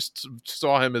 And I just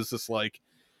saw him as this, like,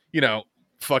 you know,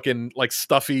 fucking, like,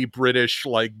 stuffy British,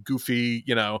 like, goofy,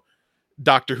 you know,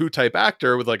 Doctor Who type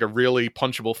actor with, like, a really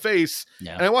punchable face.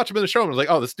 Yeah. And I watched him in the show and I was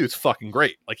like, oh, this dude's fucking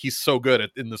great. Like, he's so good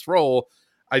in this role.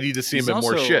 I need to see him in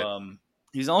more shit.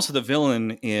 He's also the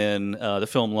villain in the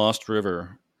film Lost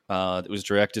River. That was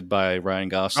directed by Ryan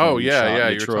Gosling. Oh yeah,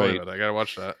 you're talking about that. I gotta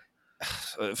watch that.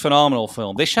 Phenomenal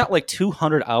film. They shot like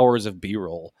 200 hours of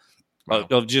B-roll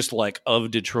of just like of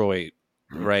Detroit,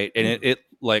 right? And it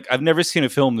like, I've never seen a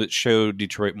film that showed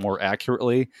Detroit more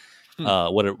accurately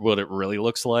what it really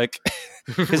looks like,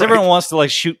 because everyone wants to,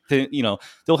 like, shoot the, you know,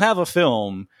 they'll have a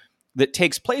film that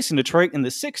takes place in Detroit in the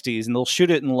 60s and they'll shoot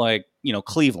it in, like, you know,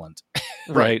 Cleveland,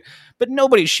 right? But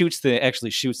nobody actually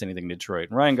shoots anything in Detroit.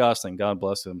 And Ryan Gosling, God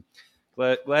bless him,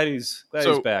 glad he's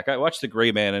back. I watched The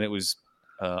Gray Man, and it was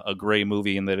a gray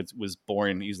movie in that it was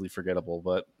boring and easily forgettable,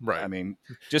 but I mean,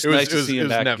 just nice to see him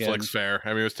back again. Netflix fare. I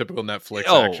mean, it was typical Netflix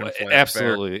action fare.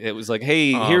 Absolutely. It was like,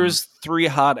 hey, here's 3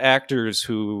 hot actors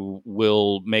who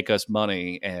will make us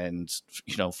money, and,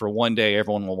 you know, for one day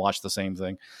everyone will watch the same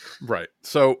thing. Right.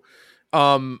 So,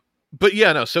 but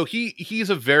yeah, no. So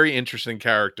he's a very interesting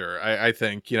character, I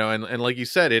think, you know, and like you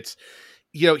said, it's,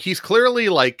 you know, he's clearly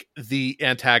like the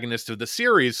antagonist of the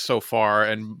series so far,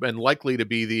 and likely to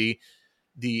be the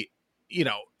you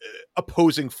know,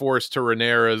 opposing force to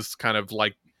Rhaenyra's kind of,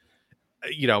 like,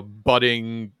 you know,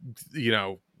 budding, you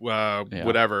know,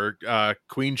 whatever,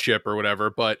 queenship or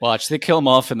whatever. But watch, they kill him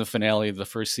off in the finale of the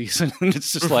first season, and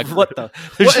it's just like, what the?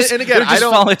 And again, I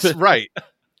don't. Right.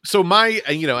 So my,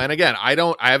 and again,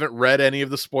 I haven't read any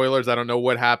of the spoilers. I don't know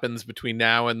what happens between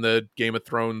now and the Game of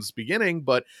Thrones beginning,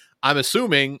 but I'm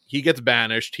assuming he gets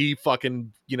banished. He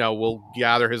fucking, will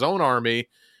gather his own army,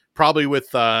 probably with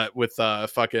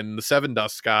fucking the Seven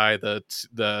Dust guy, the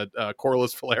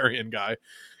Corlys Valerian guy,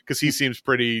 because he seems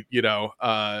pretty,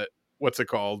 what's it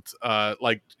called?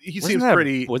 Like he seems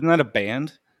pretty. Wasn't that a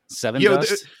band? Seven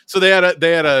Dust. So they had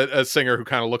a singer who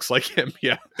kind of looks like him,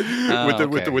 yeah, with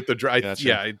the dread,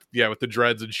 gotcha. yeah, with the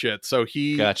dreads and shit. So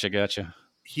he gotcha.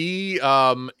 He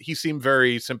seemed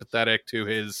very sympathetic to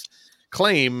his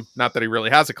claim. Not that he really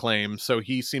has a claim, so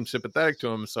he seemed sympathetic to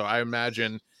him. So I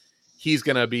imagine he's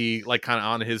gonna be like kind of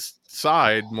on his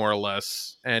side more or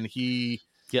less, and he.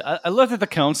 Yeah, I love that the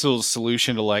council's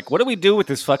solution to like, what do we do with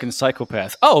this fucking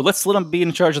psychopath? Oh, let's let him be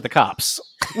in charge of the cops.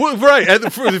 Well, right.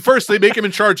 And first, they make him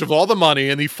in charge of all the money,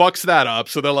 and he fucks that up.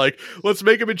 So they're like, let's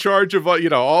make him in charge of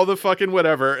all the fucking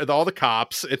whatever, and all the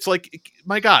cops. It's like,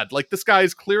 my God, like this guy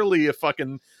is clearly a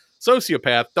fucking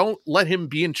sociopath. Don't let him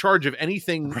be in charge of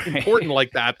anything important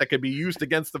like that could be used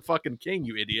against the fucking king,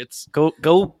 you idiots.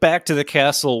 Go back to the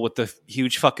castle with the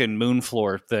huge fucking moon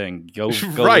floor thing. Go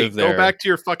right. Live there. Go back to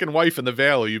your fucking wife in the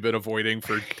Vale you've been avoiding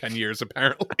for 10 years,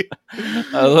 apparently.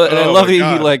 I love that he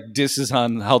like disses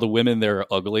on how the women there are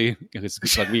ugly.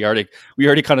 It's like we already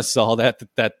kind of saw that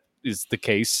is the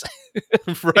case.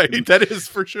 Right. That is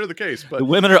for sure the case. But the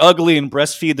women are ugly and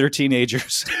breastfeed their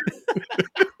teenagers.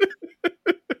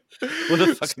 What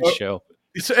a fucking show.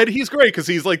 And he's great because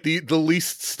he's like the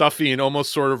least stuffy and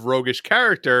almost sort of roguish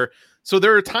character. So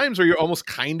there are times where you almost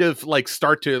kind of like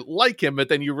start to like him, but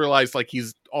then you realize like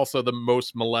he's also the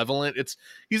most malevolent.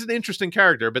 He's an interesting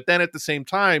character, but then at the same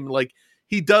time, like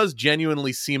he does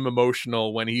genuinely seem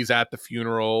emotional when he's at the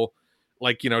funeral,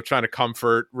 like, trying to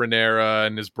comfort Rhaenyra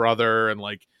and his brother. And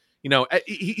like,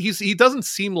 he doesn't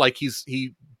seem like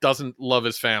he doesn't love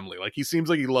his family. Like he seems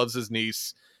like he loves his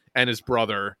niece and his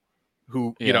brother,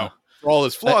 who, for all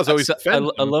his flaws, always defend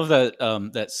him. I love that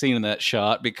that scene in that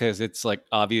shot because it's like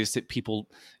obvious that people,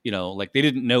 like they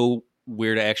didn't know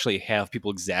where to actually have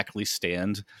people exactly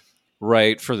stand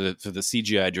right for the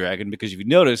CGI dragon, because if you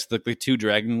notice the two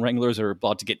dragon wranglers are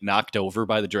about to get knocked over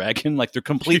by the dragon, like they're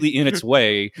completely in its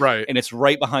way, right, and it's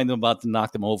right behind them about to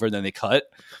knock them over, and then they cut.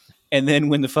 And then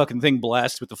when the fucking thing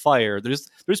blasts with the fire,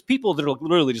 there's people that are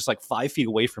literally just like 5 feet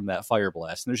away from that fire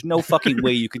blast, and there's no fucking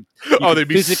way you could they'd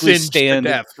be physically singed stand.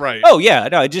 To death, right? Oh yeah,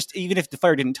 no, just even if the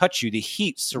fire didn't touch you, the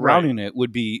heat surrounding it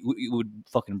would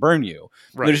fucking burn you.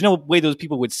 Right. There's no way those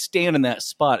people would stand in that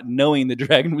spot knowing the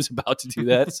dragon was about to do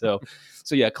that. So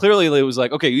yeah, clearly it was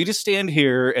like, okay, you just stand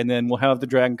here, and then we'll have the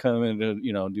dragon come and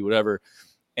do whatever.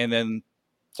 And then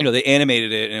they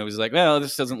animated it, and it was like, well,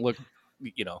 this doesn't look.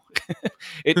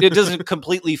 It doesn't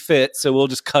completely fit, so we'll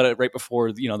just cut it right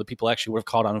before the people actually would have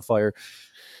caught on fire.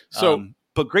 So,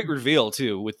 but great reveal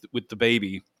too with the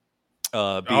baby being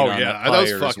on that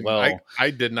fire as well. I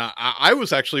did not. I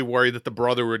was actually worried that the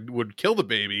brother would kill the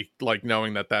baby, like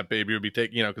knowing that baby would be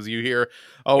taken. Because you hear,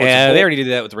 yeah, they already did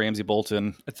that with Ramsay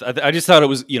Bolton. I just thought it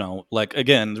was like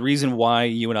again the reason why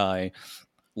you and I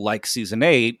like season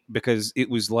 8, because it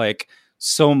was like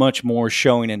so much more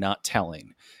showing and not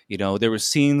telling. There were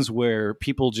scenes where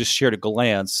people just shared a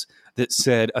glance that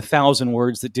said 1,000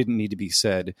 words that didn't need to be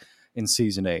said in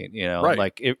season 8. Right.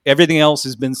 Like everything else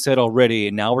has been said already,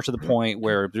 and now we're to the point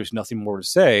where there's nothing more to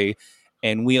say,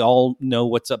 and we all know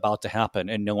what's about to happen,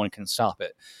 and no one can stop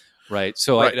it. Right.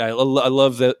 So right. I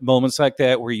love the moments like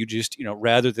that where you just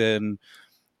rather than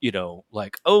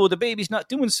like, oh, the baby's not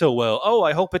doing so well. Oh,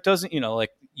 I hope it doesn't.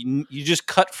 Like you just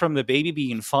cut from the baby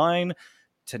being fine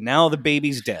to now the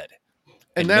baby's dead.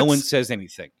 And no one says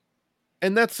anything.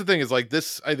 And that's the thing is like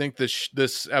this, I think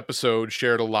this episode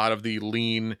shared a lot of the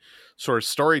lean sort of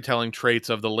storytelling traits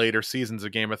of the later seasons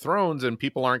of Game of Thrones, and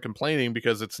people aren't complaining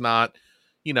because it's not,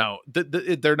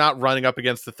 they're not running up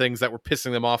against the things that were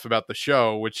pissing them off about the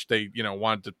show, which they,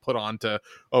 wanted to put on to,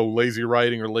 lazy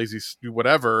writing or lazy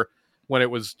whatever, when it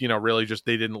was, really just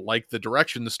they didn't like the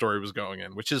direction the story was going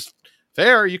in, which is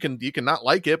fair. You can not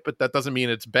like it, but that doesn't mean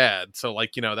it's bad. So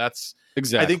like, that's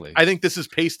exactly. I think this is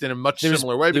paced in a much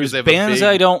similar way because there's bands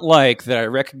I don't like that I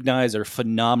recognize are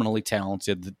phenomenally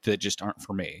talented that just aren't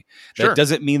for me. That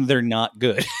doesn't mean they're not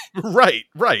good. Right.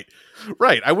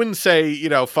 I wouldn't say,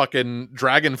 fucking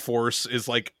Dragon Force is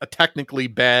like a technically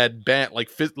bad band. Like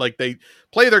they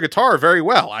play their guitar very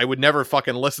well. I would never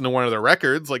fucking listen to one of their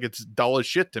records. Like it's dull as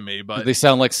shit to me, but they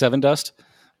sound like Seven Dust.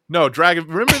 No, Dragon.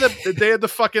 Remember that they had the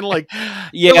fucking like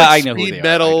yeah, like I know speed who they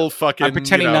metal are. Fucking. I'm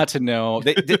pretending not to know.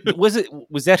 Was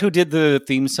that who did the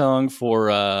theme song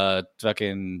for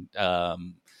fucking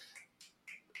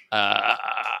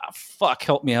fuck,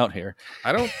 help me out here.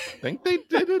 I don't think they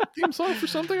did a theme song for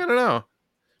something. I don't know.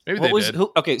 Maybe What they was did.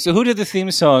 okay? So who did the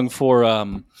theme song for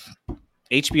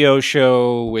HBO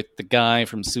show with the guy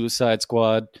from Suicide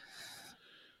Squad?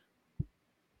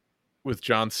 With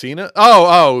John Cena?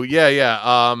 Oh,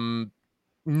 yeah.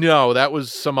 No, that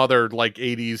was some other like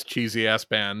 80s cheesy ass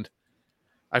band.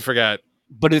 I forget.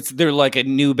 But they're like a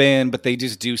new band, but they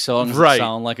just do songs that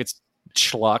sound like it's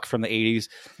schlock from the 80s.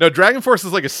 No, Dragon Force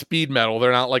is like a speed metal.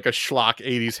 They're not like a schlock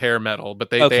 80s hair metal, but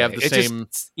they have the same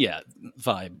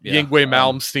vibe. Yngwie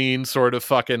Malmsteen sort of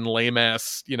fucking lame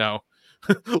ass,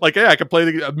 like, yeah, I can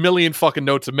play a million fucking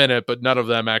notes a minute, but none of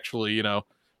them actually,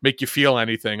 make you feel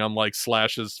anything, unlike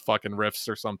Slash's fucking riffs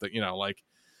or something, like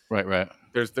right.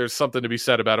 There's something to be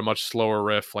said about a much slower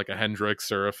riff, like a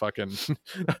Hendrix or a fucking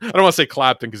I don't want to say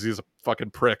Clapton because he's a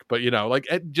fucking prick, but like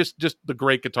just the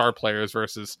great guitar players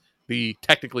versus the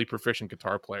technically proficient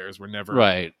guitar players were never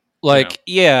right. Like,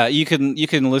 you can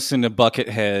listen to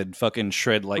Buckethead fucking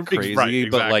shred like crazy, right, exactly.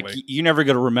 But like you're never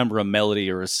gonna remember a melody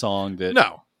or a song that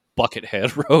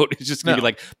Buckethead wrote. It's just gonna be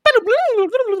like,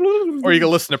 or you can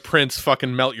listen to Prince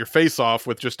fucking melt your face off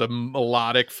with just a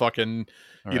melodic fucking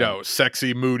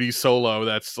sexy moody solo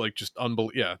that's like just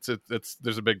unbelievable. Yeah, it's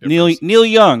there's a big difference. Neil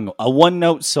Young, a one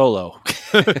note solo,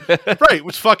 right,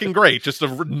 was fucking great. Just a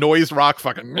noise rock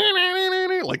fucking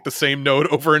like the same note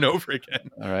over and over again.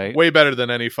 All right, way better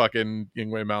than any fucking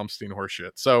Yngwie Malmsteen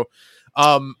horseshit. So,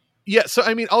 so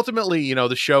I mean, ultimately,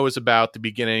 the show is about the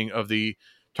beginning of the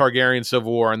Targaryen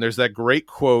Civil War, and there's that great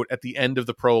quote at the end of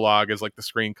the prologue as like the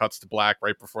screen cuts to black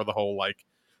right before the whole like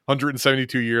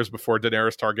 172 years before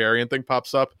Daenerys Targaryen thing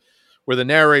pops up, where the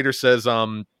narrator says,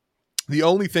 the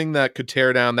only thing that could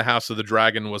tear down the House of the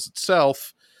Dragon was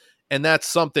itself. And that's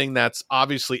something that's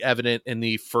obviously evident in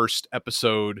the first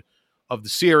episode of the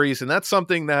series. And that's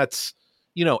something that's,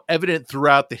 evident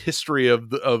throughout the history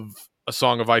of A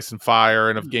Song of Ice and Fire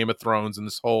and of Game of Thrones and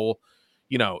this whole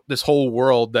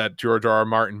world that George R.R.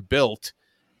 Martin built.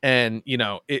 And,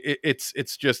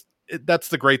 it's just, that's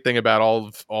the great thing about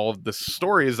all of this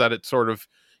story is that it sort of,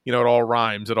 it all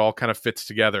rhymes. It all kind of fits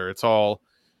together. It's all,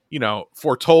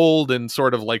 foretold and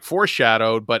sort of like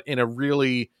foreshadowed, but in a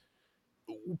really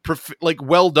like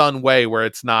well done way where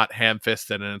it's not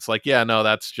ham-fisted. And it's like, yeah, no,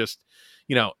 that's just,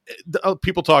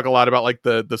 people talk a lot about like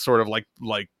the sort of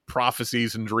like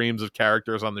prophecies and dreams of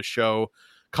characters on the show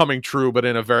coming true, but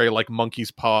in a very like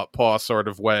monkey's paw sort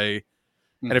of way.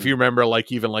 Mm-hmm. And if you remember, like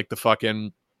even like the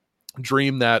fucking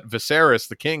dream that Viserys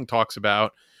the king talks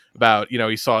about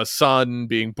he saw his son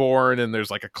being born and there's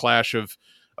like a clash of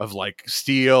like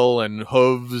steel and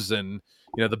hooves and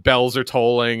the bells are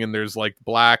tolling and there's like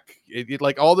black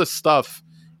like all this stuff,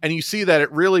 and you see that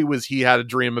it really was he had a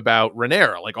dream about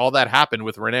Rhaenyra. Like all that happened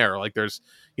with Rhaenyra. Like there's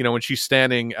when she's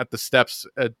standing at the steps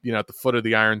at at the foot of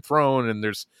the Iron Throne and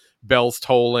there's bells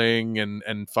tolling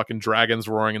and fucking dragons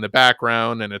roaring in the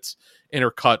background, and it's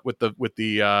intercut with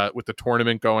the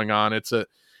tournament going on.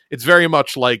 It's very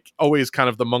much like always kind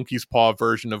of the monkey's paw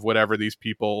version of whatever these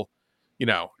people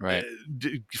right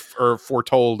are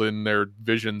foretold in their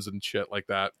visions and shit like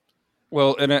that.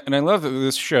 Well, and I love that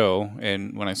this show,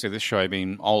 and when I say this show I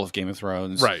mean all of Game of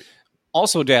Thrones, right,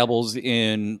 also dabbles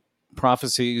in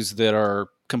prophecies that are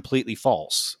completely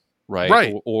false.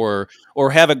 Right. Or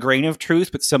have a grain of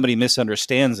truth, but somebody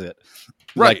misunderstands it.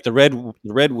 Right. Like the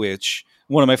Red Witch,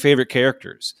 one of my favorite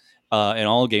characters in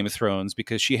all of Game of Thrones,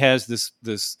 because she has this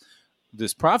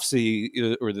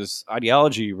prophecy or this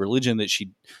ideology, religion that she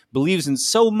believes in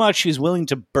so much she's willing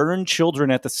to burn children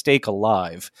at the stake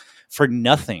alive for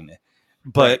nothing.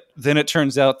 But then it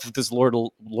turns out that this Lord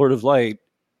of Light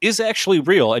is actually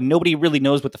real and nobody really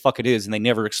knows what the fuck it is and they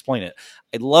never explain it.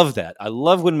 I love that. I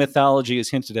love when mythology is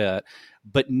hinted at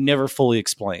but never fully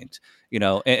explained,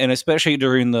 and especially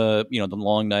during the the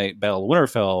Long Night Battle of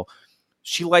Winterfell,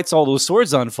 she lights all those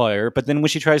swords on fire, but then when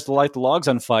she tries to light the logs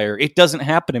on fire, it doesn't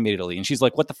happen immediately, and she's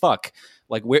like, what the fuck,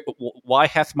 like why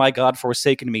hath my God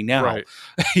forsaken me now? Right.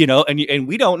 And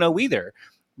we don't know either.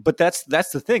 But that's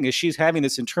the thing, is she's having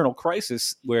this internal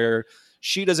crisis where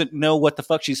she doesn't know what the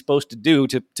fuck she's supposed to do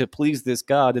to please this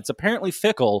God that's apparently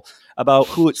fickle about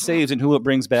who it saves and who it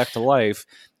brings back to life.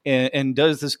 And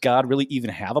does this God really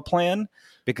even have a plan?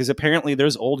 Because apparently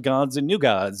there's old gods and new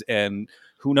gods, and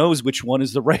who knows which one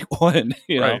is the right one.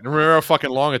 Right. And remember how fucking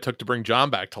long it took to bring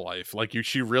Jon back to life. Like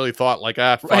she really thought like,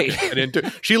 fuck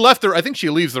it. She left I think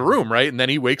she leaves the room, right? And then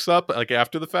he wakes up like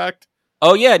after the fact.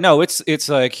 Oh yeah, no, it's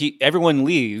like everyone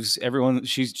leaves.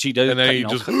 She does, and then he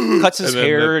just cuts his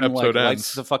hair and like ends.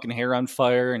 lights the fucking hair on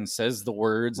fire and says the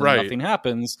words and Right. nothing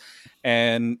happens.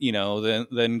 And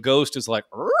then Ghost is like,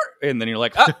 "Rrr," and then you're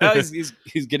like,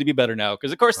 he's gonna be better now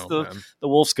because of course the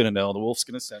wolf's gonna know. The wolf's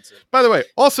gonna sense it. By the way,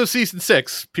 also season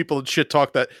 6, people shit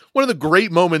talk that one of the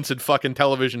great moments in fucking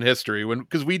television history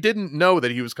because we didn't know that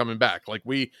he was coming back. Like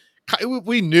we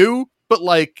knew, but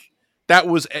like. That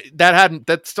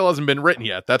still hasn't been written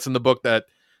yet. That's in the book that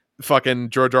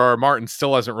fucking George R.R. Martin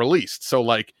still hasn't released. So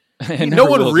like, no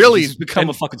one really become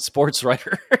a fucking sports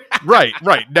writer. right.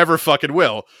 Never fucking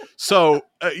will. So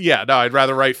I'd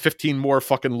rather write 15 more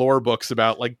fucking lore books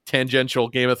about like tangential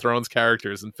Game of Thrones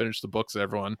characters and finish the books that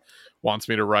everyone wants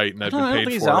me to write and I've been paid for.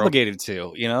 He's obligated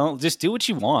to, just do what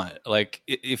you want. Like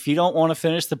if you don't want to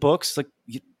finish the books, like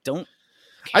you don't.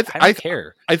 I don't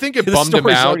care. I think it bummed him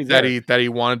out that he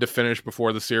wanted to finish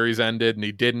before the series ended and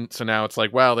he didn't. So now it's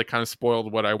like, well, they kind of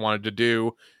spoiled what I wanted to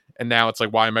do, and now it's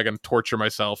like, why am I going to torture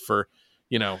myself for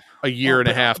a year and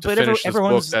a half to finish this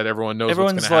book that everyone knows what's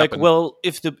going to happen? Everyone's like, well,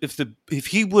 if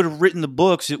he would have written the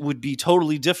books, it would be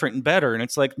totally different and better. And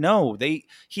it's like, no,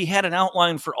 he had an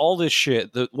outline for all this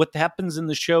shit. What happens in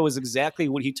the show is exactly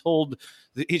what he told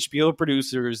the HBO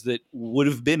producers that would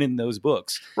have been in those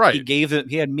books. Right.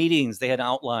 He had meetings, they had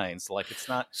outlines. Like it's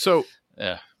not so.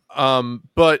 Yeah.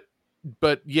 But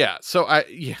yeah. So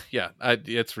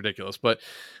it's ridiculous. But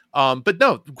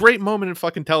no, great moment in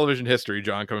fucking television history,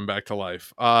 John coming back to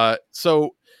life.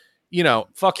 So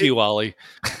fuck you, Ollie.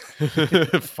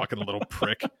 Fucking little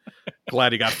prick.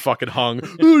 Glad he got fucking hung.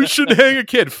 Ooh, you shouldn't hang a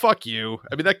kid. Fuck you.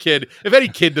 I mean, that kid. If any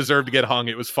kid deserved to get hung,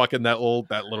 it was fucking that little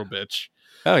bitch.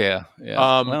 Oh yeah.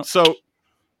 So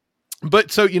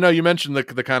you mentioned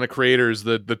the kind of creators,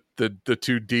 the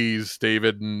two D's,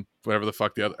 David and whatever the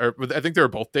fuck the other. Or I think they were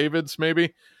both Davids,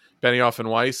 maybe Benioff and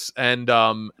Weiss, and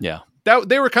that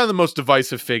they were kind of the most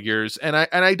divisive figures, and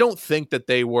I don't think that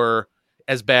they were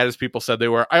as bad as people said they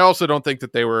were. I also don't think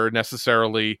that they were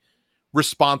necessarily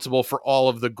responsible for all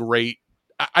of the great.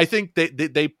 I think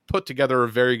they put together a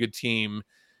very good team.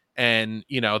 And,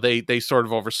 they sort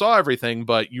of oversaw everything,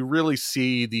 but you really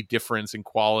see the difference in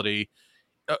quality,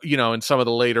 in some of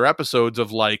the later episodes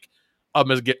of like a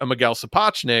Miguel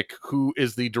Sapochnik, who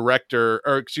is the director,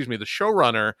 or excuse me, the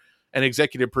showrunner and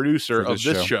executive producer of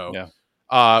this show.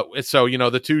 Yeah. So,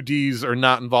 the two Ds are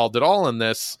not involved at all in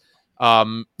this,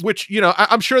 which,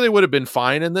 I'm sure they would have been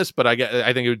fine in this, but I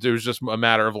think it was just a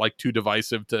matter of like too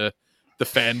divisive to the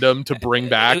fandom to bring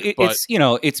back.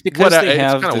 It's because they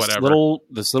have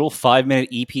this little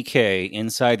 5-minute EPK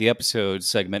inside the episode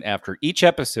segment after each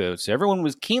episode, so everyone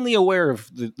was keenly aware of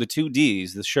the two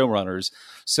Ds, the showrunners.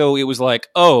 So it was like,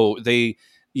 the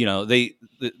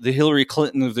Hillary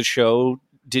Clinton of the show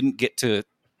didn't get to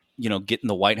get in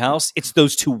the White House. It's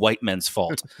those two white men's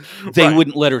fault. They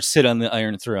wouldn't let her sit on the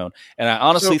Iron Throne, and I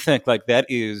honestly think like that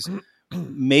is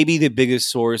maybe the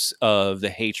biggest source of the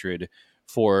hatred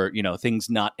for things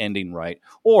not ending right.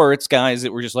 Or it's guys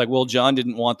that were just like, well, John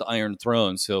didn't want the Iron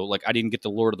Throne, so like I didn't get the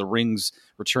Lord of the Rings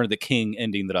Return of the King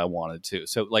ending that I wanted to.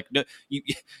 So like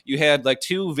you had like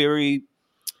two very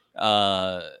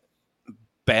bad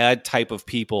type of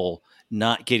people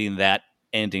not getting that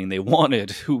ending they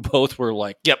wanted, who both were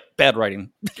like, yep, bad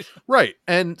writing. Right.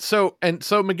 And so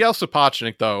Miguel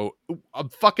Sapochnik, though, a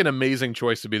fucking amazing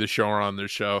choice to be the showrunner on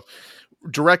this show.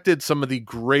 Directed some of the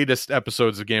greatest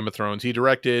episodes of Game of Thrones. He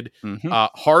directed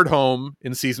Hard Home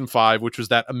in season 5, which was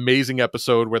that amazing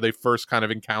episode where they first kind of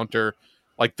encounter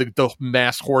like the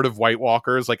mass horde of White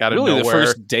Walkers, like out of nowhere. The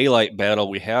first daylight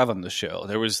battle we have on the show.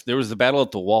 There was the battle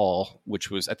at the wall, which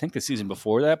was I think the season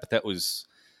before that, but that was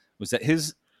that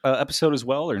his episode as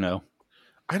well, or no?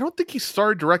 I don't think he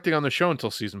started directing on the show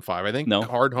until season 5. I think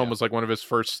Hard Home was like one of his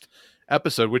first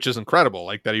episode, which is incredible.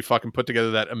 Like that he fucking put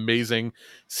together that amazing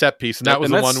set piece, and that was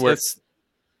the one where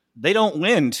they don't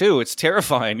win too. It's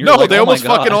terrifying. They almost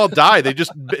fucking all die.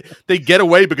 They get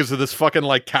away because of this fucking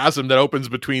like chasm that opens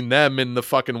between them and the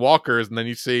fucking walkers, and then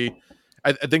you see.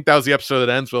 I think that was the episode that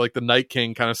ends with like the Night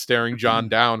King kind of staring John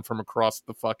down from across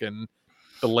the fucking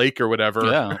the lake or whatever.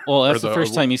 Yeah, well, that's the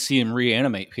first time you see him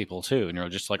reanimate people too, and you're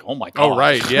just like, oh my god. Oh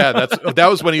right, yeah, that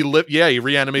was when he lived. Yeah, he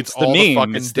reanimates all the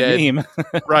fucking dead.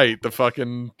 Right, the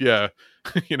fucking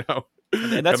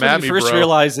And that's when you first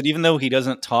realize that even though he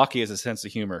doesn't talk, he has a sense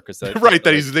of humor.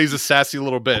 That he's a sassy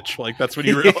little bitch. Like that's when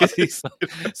you realize.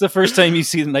 It's the first time you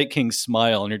see the Night King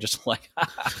smile, and you're just like,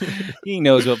 he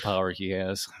knows what power he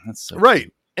has. That's so right.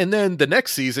 Cute. And then the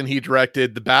next season, he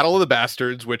directed The Battle of the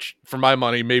Bastards, which, for my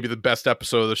money, may be the best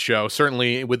episode of the show,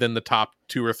 certainly within the top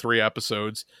 2 or 3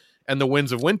 episodes. And The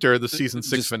Winds of Winter, the season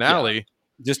 6 finale.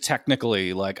 just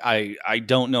technically, like I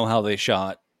don't know how they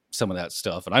shot some of that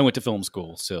stuff, and I went to film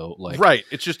school, so like, right,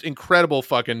 it's just incredible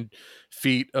fucking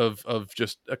feat of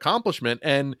just accomplishment.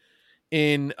 And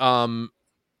in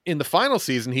the final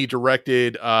season, he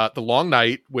directed The Long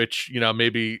Night, which, you know,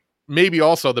 maybe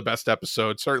also the best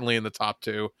episode, certainly in the top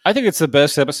 2. I think it's the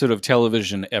best episode of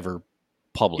television ever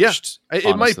published. Yeah,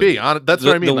 it might be. That's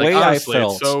what I mean. The like, way honestly, I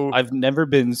felt, I've never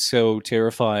been so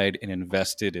terrified and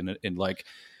invested in like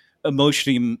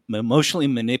emotionally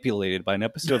manipulated by an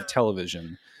episode of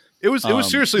television. It was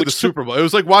seriously the Super Bowl. It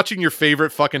was like watching your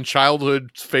favorite fucking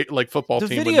childhood like football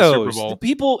team win the Super Bowl. The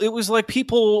people, it was like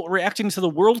people reacting to the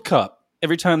World Cup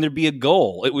every time there'd be a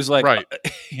goal. It was like, right.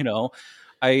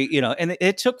 And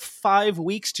it took 5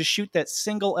 weeks to shoot that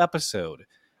single episode.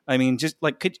 I mean, just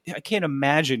like, I can't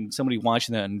imagine somebody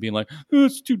watching that and being like, oh,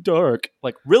 it's too dark.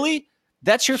 Like, really?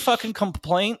 That's your fucking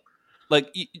complaint?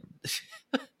 Like,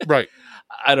 right.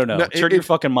 I don't know. No, turn your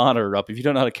fucking monitor up if you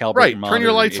don't know how to calibrate. Right, your monitor, turn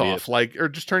your lights off, or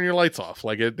just turn your lights off.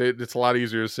 Like it's a lot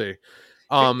easier to see.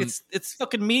 It's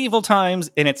fucking medieval times,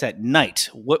 and it's at night.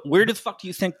 Where the fuck do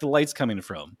you think the light's coming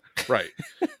from? Right.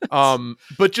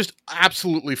 But just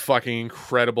absolutely fucking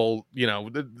incredible. You know,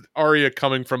 Arya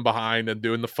coming from behind and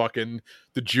doing the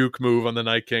juke move on the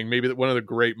Night King. Maybe one of the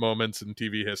great moments in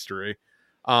TV history.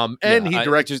 And he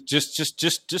directed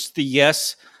just the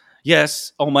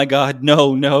yes, oh my god,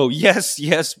 no,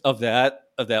 yes of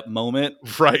that moment.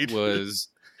 Right. Was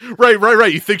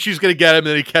right. You think she's gonna get him, and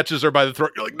then he catches her by the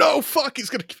throat. You're like, no, fuck, he's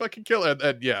gonna fucking kill her.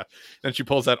 And yeah, and she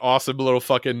pulls that awesome little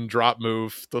fucking drop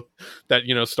move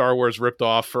that Star Wars ripped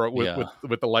off with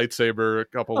the lightsaber a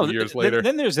couple of years later.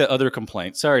 Then there's that other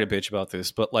complaint. Sorry to bitch about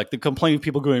this, but like the complaint of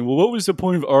people going, well, what was the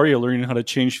point of Arya learning how to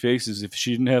change faces if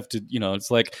she didn't have to?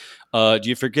 It's like, do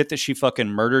you forget that she fucking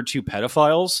murdered 2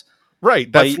 pedophiles?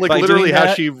 Right, that's by literally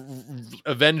how she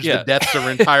avenged the deaths of her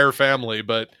entire family.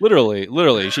 But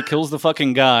literally, she kills the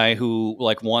fucking guy who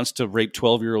like wants to rape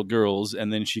 12-year-old girls,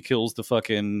 and then she kills the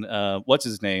fucking what's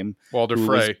his name, Walder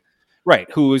Frey,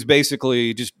 who was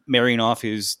basically just marrying off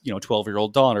his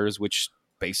 12-year-old daughters, which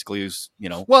basically is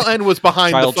and was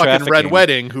behind the fucking Red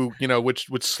Wedding, who which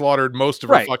slaughtered most of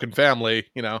her fucking family,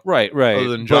 right, other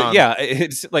than John. But yeah,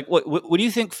 it's like what do you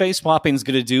think face swapping's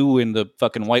going to do when the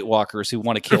fucking White Walkers who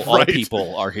want to kill all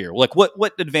people are here? Like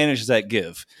what advantage does that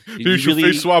give? You should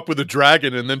face swap with a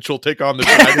dragon, and then she'll take on the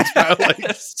dragon's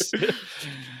power.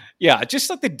 Yeah, just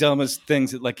like the dumbest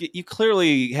things that like you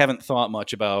clearly haven't thought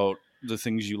much about the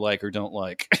things you like or don't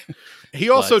like. He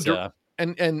also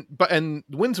And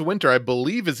Winds of Winter, I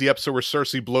believe, is the episode where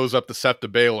Cersei blows up the Sept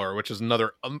of Baelor, which is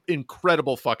another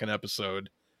incredible fucking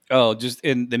episode. Oh, just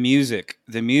in the music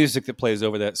that plays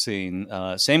over that scene.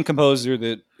 Same composer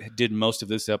that did most of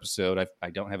this episode. I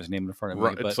don't have his name in front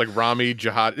of me. It's like Rami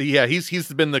Jahad. Yeah,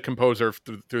 he's been the composer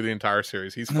through the entire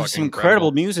series. He's fucking some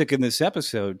incredible music in this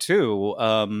episode too.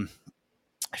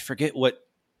 I forget what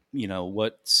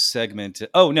segment.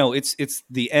 Oh no, it's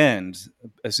the end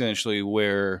essentially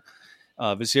where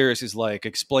Viserys is like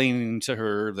explaining to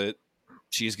her that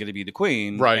she's going to be the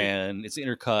queen, right? And it's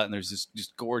intercut, and there's this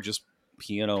just gorgeous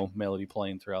piano melody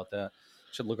playing throughout that.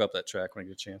 Should look up that track when I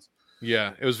get a chance.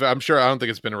 Yeah, it was. I'm sure. I don't think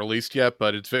it's been released yet,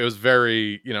 but it was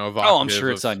very evocative. Oh, I'm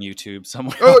sure it's on YouTube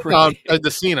somewhere.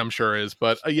 The scene I'm sure is,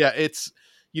 but yeah, it's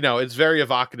it's very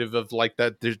evocative of like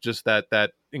that. There's just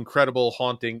that incredible,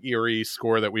 haunting, eerie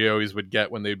score that we always would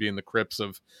get when they'd be in the crypts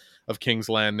of King's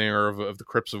Landing or of the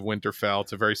crypts of Winterfell.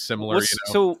 It's a very similar,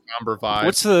 somber vibe.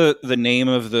 What's the name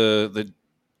of the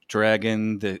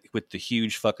dragon with the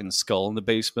huge fucking skull in the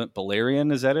basement?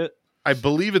 Balerion, is that it? I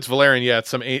believe it's Valerian. Yeah, it's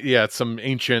some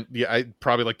ancient. Yeah,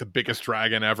 probably like the biggest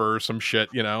dragon ever or some shit.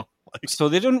 So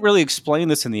they didn't really explain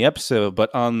this in the episode,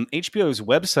 but on HBO's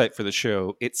website for the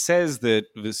show, it says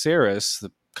that Viserys,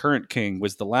 the current king,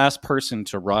 was the last person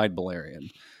to ride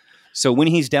Balerion. So when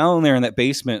he's down there in that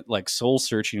basement, like soul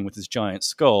searching with his giant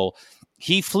skull,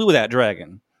 he flew that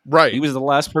dragon. Right. He was the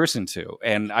last person to.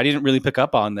 And I didn't really pick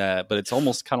up on that, but it's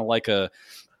almost kind of like a,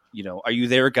 are you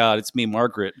there, God? It's me,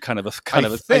 Margaret, kind of a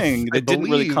thing that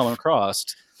didn't really come across.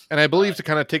 And I believe to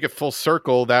kind of take it full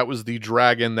circle, that was the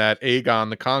dragon that Aegon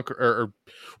the Conqueror,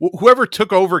 or whoever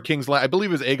took over King's Landing, I believe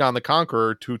it was Aegon the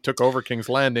Conqueror who took over King's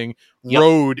Landing,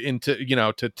 rode into,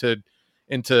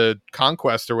 into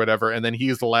conquest or whatever, and then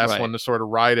he's the last one to sort of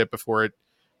ride it before it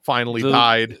finally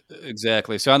died.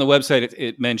 Exactly. So on the website,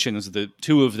 it mentions the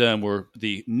 2 of them were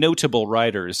the notable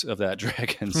riders of that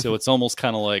dragon. So it's almost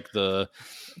kind of like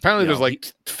apparently there's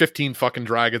like 15 fucking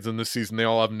dragons in this season. They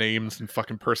all have names and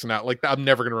fucking personality. Like I'm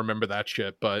never gonna remember that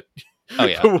shit, but Oh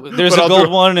yeah, there's a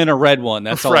gold one and a red one.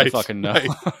 That's all I fucking know.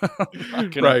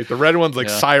 Right. The red one's like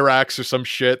Cyrax or some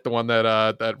shit. The one that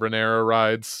that Rhaenyra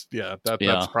rides. Yeah,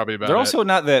 that's probably about it. They're also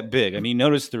not that big. I mean,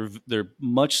 notice they're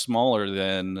much smaller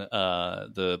than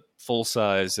the full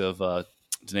size of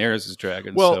Daenerys'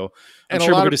 dragons. Well, so I'm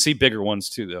sure we're going to see bigger ones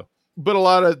too, though.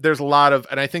 But there's a lot of,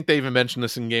 and I think they even mentioned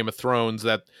this in Game of Thrones,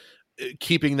 that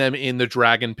keeping them in the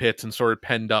dragon pits and sort of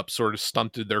penned up sort of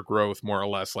stunted their growth more or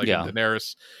less. Like in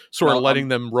Daenerys, sort of letting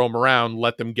them roam around,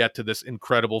 let them get to this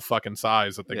incredible fucking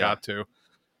size that they got to.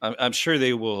 I'm sure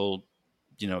they will,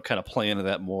 kind of play into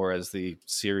that more as the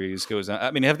series goes on. I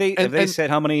mean, have they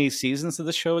said how many seasons of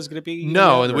the show is going to be?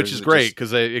 No, and which is great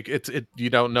because it's you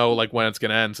don't know like when it's going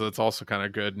to end, so that's also kind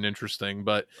of good and interesting.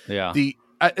 But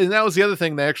and that was the other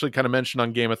thing they actually kind of mentioned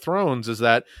on Game of Thrones, is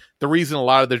that the reason a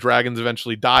lot of the dragons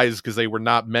eventually die is because they were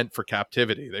not meant for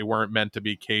captivity. They weren't meant to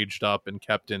be caged up and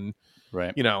kept in,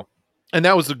 and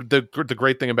that was the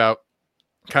great thing about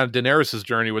kind of Daenerys'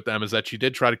 journey with them, is that she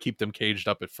did try to keep them caged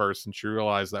up at first, and she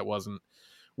realized that wasn't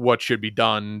what should be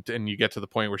done. And you get to the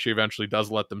point where she eventually does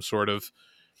let them sort of,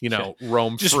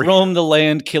 roam the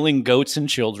land, killing goats and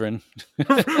children.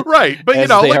 Right. But,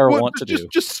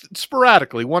 just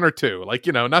sporadically, one or two,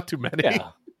 not too many. Yeah.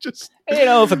 Just,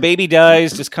 if a baby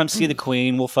dies, just come see the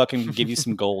queen. We'll fucking give you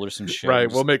some gold or some shit. Right.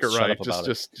 We'll make it right.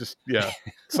 Just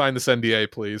sign this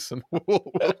NDA, please. And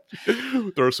we'll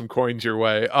throw some coins your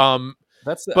way. All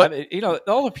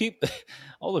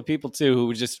the people too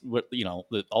who just,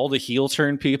 all the heel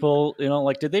turn people,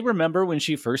 did they remember when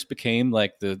she first became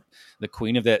like the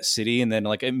queen of that city, and then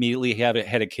like immediately had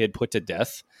a kid put to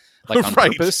death, like on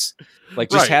purpose, like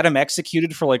just had him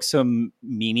executed for like some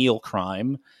menial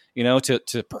crime,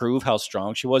 to prove how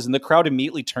strong she was, and the crowd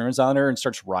immediately turns on her and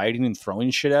starts rioting and throwing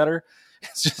shit at her.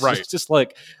 It's just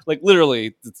like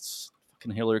literally, it's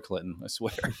fucking Hillary Clinton, I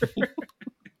swear.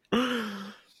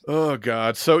 Oh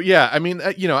God. So yeah, I mean,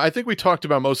 I think we talked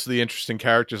about most of the interesting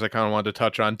characters I kind of wanted to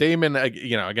touch on. Daemon,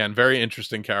 again, very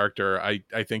interesting character.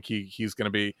 I think he's going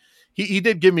to be, he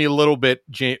did give me a little bit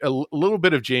of Jaime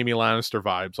Lannister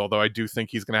vibes, although I do think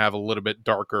he's going to have a little bit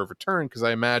darker of a turn, because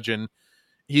I imagine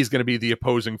he's going to be the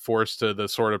opposing force to the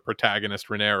sort of protagonist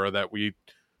Rhaenyra that we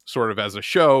sort of as a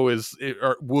show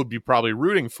would be probably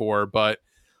rooting for, but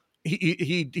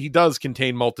he does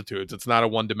contain multitudes. It's not a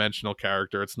one-dimensional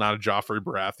character. It's not a Joffrey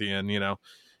Baratheon,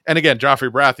 And again, Joffrey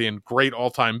Baratheon, great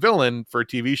all-time villain for a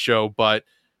TV show, but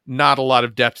not a lot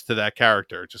of depth to that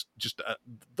character. Just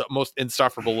the most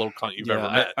insufferable little cunt you've ever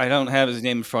met. I don't have his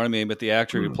name in front of me, but the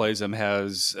actor who plays him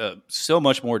has so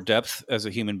much more depth as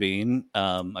a human being.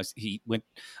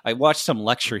 I watched some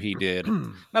lecture he did.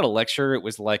 Not a lecture. It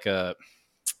was like I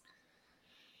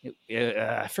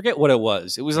forget what it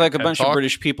was. It was like a bunch of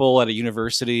British people at a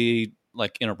university,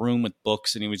 like in a room with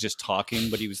books, and he was just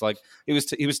talking. But he was talking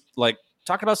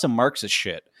about some Marxist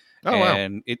shit. Oh,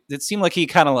 and wow. It seemed like he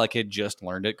kind of like had just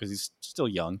learned it because he's still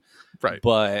young, right?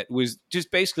 But it was just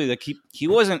basically like he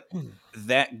wasn't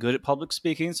that good at public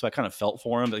speaking, so I kind of felt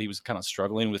for him that he was kind of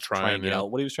struggling with trying to get out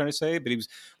what he was trying to say. But he was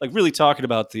like really talking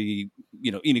about the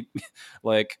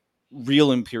like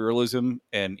real imperialism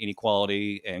and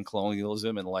inequality and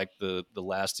colonialism and like the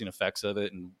lasting effects of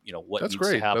it, and what needs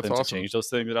to happen to change those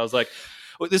things. And I was like,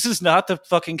 well, this is not the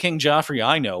fucking King Joffrey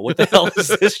I know. What the hell is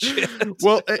this shit?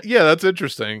 Well, yeah, that's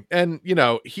interesting. And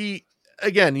he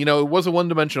again, it was a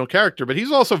one-dimensional character, but he's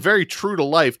also very true to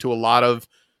life to a lot of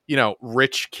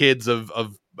rich kids of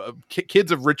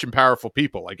kids of rich and powerful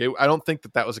people. Like I don't think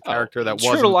that was a character that was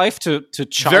true to life to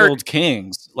child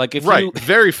kings. Like if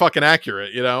very fucking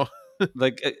accurate.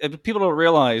 Like people don't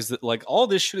realize that like all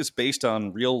this shit is based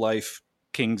on real life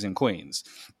kings and queens.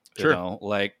 Sure.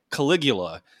 Like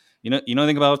Caligula. You know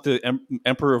anything about the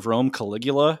Emperor of Rome,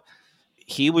 Caligula?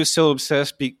 He was so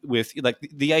obsessed with like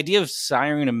the idea of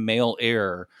siring a male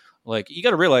heir. Like you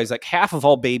got to realize like half of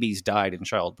all babies died in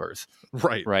childbirth.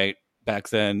 Right. Back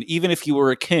then, even if you were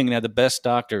a king and had the best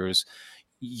doctors,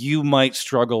 you might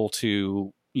struggle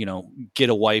to get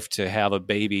a wife to have a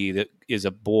baby that is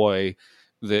a boy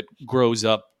that grows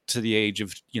up to the age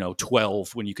of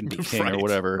 12 when you can be king or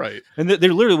whatever. Right. And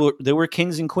there were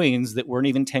kings and queens that weren't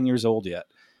even 10 years old yet.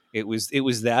 It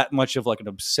was that much of like an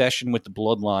obsession with the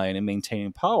bloodline and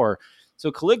maintaining power.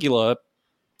 So Caligula,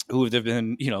 who have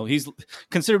been he's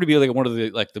considered to be like one of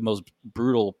the most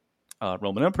brutal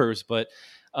Roman emperors, but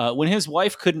when his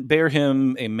wife couldn't bear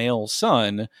him a male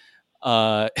son,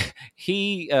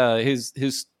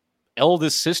 his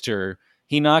eldest sister,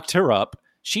 he knocked her up.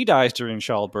 She dies during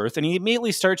childbirth, and he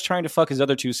immediately starts trying to fuck his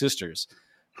other two sisters,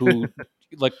 who,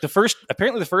 like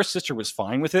apparently the first sister was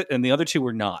fine with it, and the other two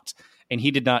were not, and he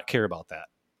did not care about that.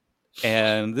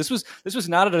 And this was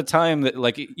not at a time that,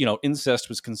 like, incest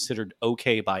was considered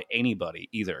okay by anybody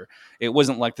either. It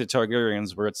wasn't like the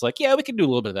Targaryens where it's like, yeah, we can do a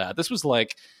little bit of that. This was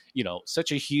like,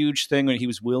 such a huge thing when he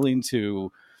was willing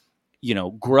to,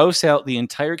 gross out the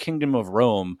entire kingdom of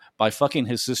Rome by fucking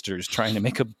his sisters trying to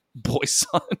make a boy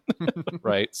son.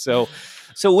 Right. So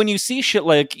when you see shit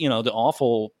like, the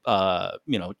awful,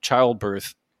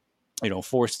 childbirth,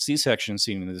 forced C-section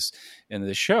scene in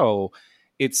this show,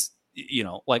 it's,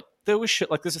 like, there was shit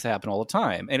like this has happened all the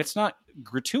time, and it's not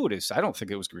gratuitous. I don't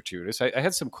think it was gratuitous. I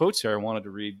had some quotes here I wanted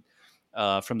to read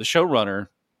from the showrunner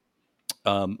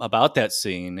about that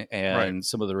scene and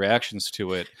some of the reactions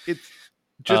to it. It's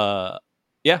just,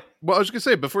 yeah. Well, I was gonna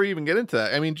say, before you even get into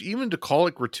that, I mean, even to call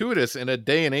it gratuitous in a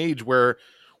day and age where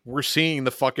we're seeing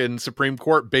the fucking Supreme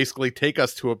Court basically take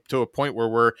us to a point where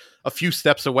we're a few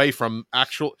steps away from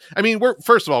actual. I mean, we're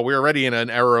already in an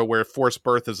era where forced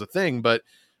birth is a thing, but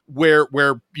where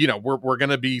we're going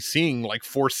to be seeing like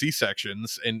forced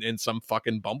C-sections in some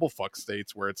fucking bumblefuck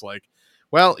states where it's like,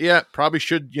 well, yeah, probably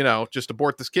should, just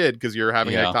abort this kid because you're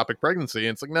having an ectopic pregnancy.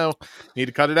 And it's like, no, need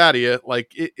to cut it out of you.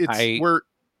 Like we're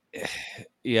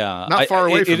not far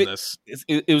away from this.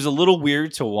 It was a little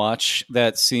weird to watch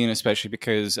that scene, especially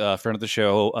because friend of the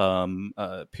show,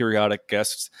 periodic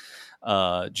guest,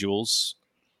 Jules,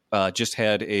 just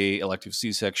had a elective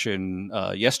C-section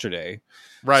yesterday.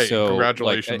 Right. So,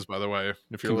 congratulations, by the way.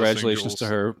 If you're congratulations to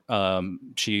her.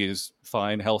 She is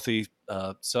fine, healthy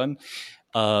son.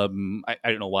 I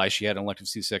don't know why she had an elective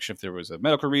C-section, if there was a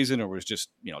medical reason or was just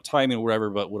timing or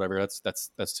whatever. But whatever, that's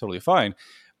totally fine.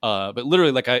 But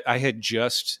literally, like, I had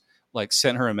just like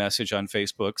sent her a message on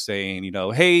Facebook saying,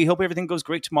 hey, hope everything goes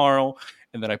great tomorrow.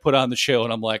 And then I put on the show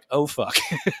and I'm like, oh, fuck.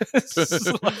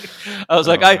 I was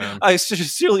I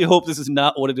sincerely hope this is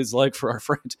not what it is like for our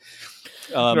friend.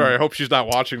 I hope she's not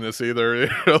watching this either.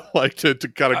 Like to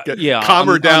kind of calm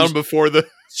her down before the.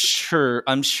 Sure.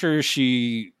 I'm sure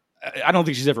she. I don't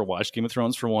think she's ever watched Game of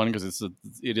Thrones, for one, because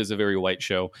it is a very white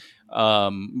show.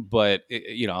 But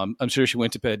I'm sure she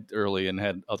went to bed early and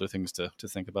had other things to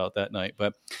think about that night.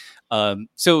 But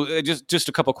so just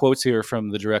a couple quotes here from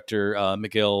the director,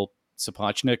 Miguel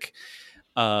Sapochnik.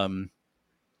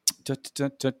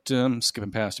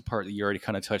 Skipping past a part that you already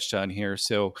kind of touched on here.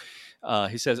 So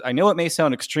he says, I know it may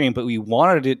sound extreme, but we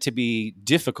wanted it to be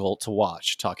difficult to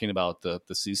watch, talking about the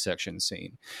C-section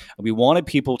scene. We wanted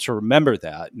people to remember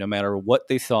that no matter what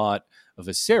they thought of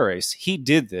Viserys, he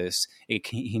did this, and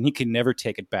he can never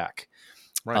take it back.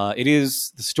 Right. It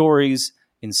is the story's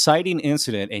inciting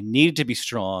incident and needed to be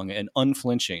strong and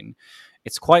unflinching.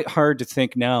 It's quite hard to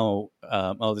think now.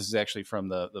 This is actually from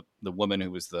the woman who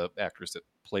was the actress that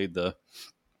played the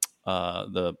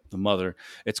mother.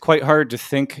 It's quite hard to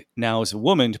think now as a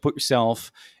woman to put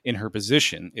yourself in her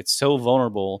position. It's so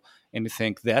vulnerable, and to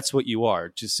think that's what you are,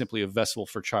 just simply a vessel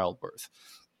for childbirth,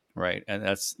 right? And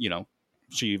that's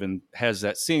she even has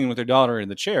that scene with her daughter in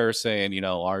the chair saying,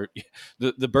 the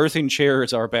birthing chair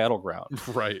is our battleground,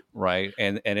 right,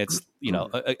 and it's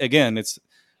again, it's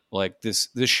like this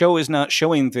show is not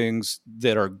showing things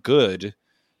that are good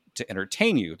to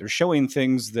entertain you. They're showing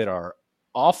things that are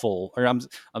awful, or I'm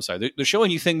sorry, they're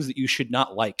showing you things that you should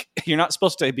not like. You're not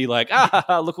supposed to be like,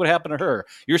 look what happened to her.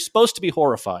 You're supposed to be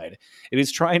horrified. It is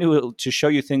trying to show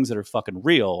you things that are fucking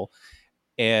real.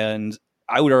 And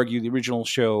I would argue the original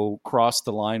show crossed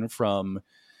the line from,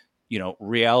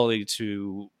 reality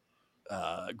to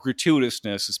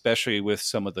gratuitousness, especially with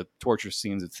some of the torture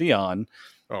scenes at Theon.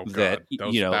 Oh God!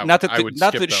 That not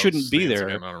that it shouldn't be there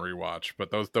on a rewatch,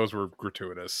 but those were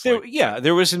gratuitous.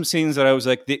 There was some scenes that I was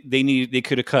like, they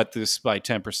could have cut this by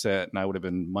 10%, and I would have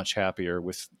been much happier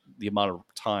with the amount of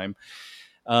time.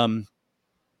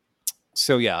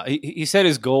 So yeah, he said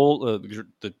his goal.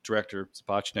 The director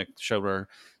Sapochnik, showrunner,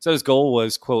 said his goal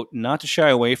was, quote, not to shy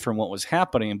away from what was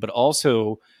happening, but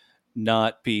also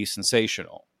not be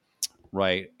sensational.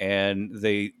 Right. And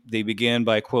they began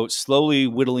by, quote, slowly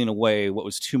whittling away what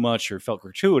was too much or felt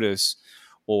gratuitous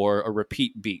or a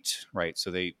repeat beat. Right. So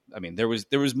there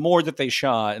was more that they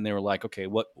shot, and they were like, okay,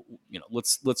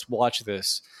 let's watch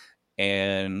this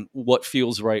and what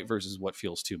feels right versus what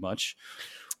feels too much.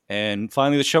 And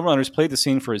finally, the showrunners played the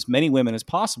scene for as many women as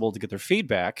possible to get their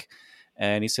feedback.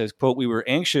 And he says, quote, we were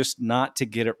anxious not to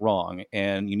get it wrong.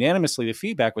 And unanimously, the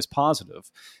feedback was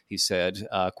positive. He said,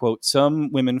 quote,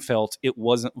 some women felt it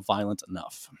wasn't violent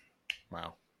enough.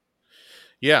 Wow.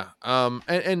 Yeah. And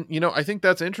I think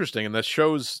that's interesting. And that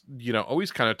shows,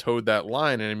 always kind of towed that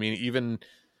line. And I mean, even,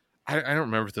 I don't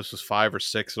remember if this was 5 or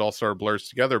 6, it all sort of blurs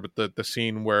together. But the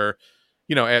scene where,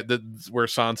 where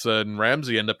Sansa and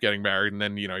Ramsay end up getting married, and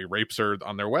then, he rapes her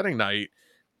on their wedding night.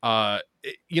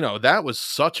 that was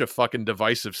such a fucking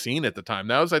divisive scene at the time.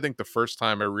 That was, I think, the first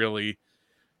time I really,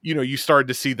 you started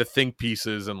to see the think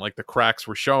pieces and like the cracks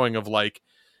were showing of like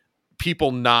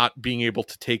people not being able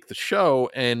to take the show.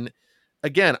 And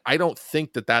again, I don't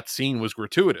think that scene was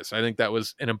gratuitous. I think that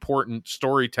was an important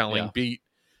storytelling beat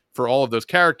for all of those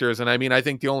characters. And I mean, I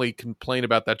think the only complaint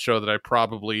about that show that I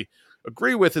probably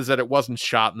agree with is that it wasn't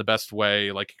shot in the best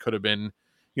way. Like it could have been,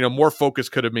 more focus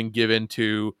could have been given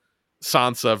to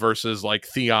Sansa versus like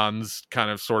Theon's kind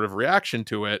of sort of reaction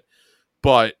to it.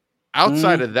 But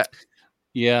outside of that,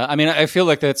 yeah, I mean, I feel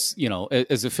like that's,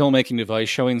 as a filmmaking device,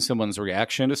 showing someone's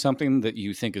reaction to something that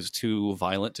you think is too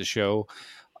violent to show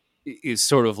is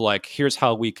sort of like, here's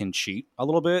how we can cheat a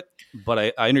little bit.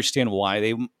 But I understand why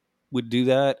they would do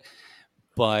that.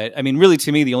 But I mean, really,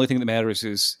 to me, the only thing that matters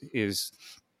is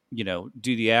do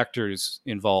the actors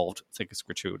involved think it's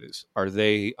gratuitous? Are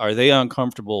they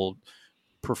uncomfortable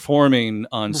performing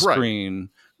on screen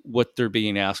what they're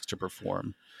being asked to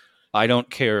perform? I don't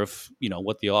care if,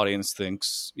 what the audience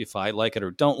thinks, if I like it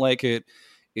or don't like it,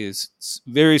 is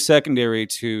very secondary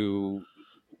to,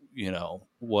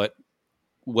 what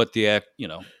the act,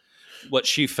 what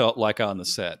she felt like on the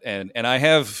set. And I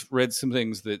have read some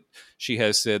things that she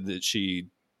has said that she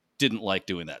didn't like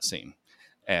doing that scene.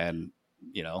 And,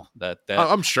 that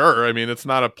I'm sure. I mean, it's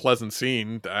not a pleasant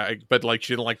scene, but like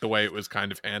she didn't like the way it was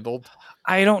kind of handled.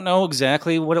 I don't know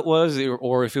exactly what it was,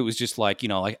 or if it was just like,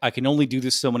 I can only do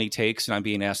this so many takes, and I'm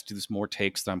being asked to do this more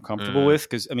takes than I'm comfortable with.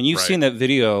 Because I mean, you've seen that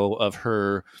video of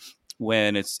her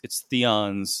when it's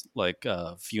Theon's like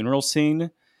funeral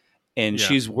scene, and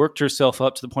she's worked herself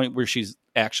up to the point where she's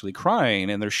actually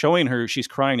crying, and they're showing her she's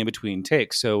crying in between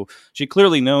takes. So she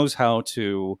clearly knows how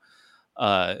to,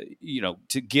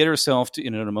 to get herself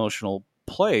in an emotional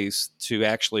place to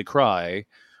actually cry,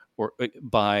 or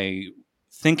by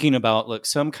thinking about like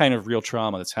some kind of real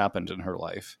trauma that's happened in her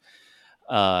life.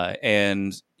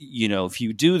 And, if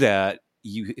you do that,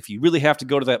 if you really have to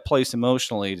go to that place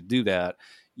emotionally to do that,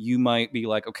 you might be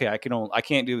like, okay, I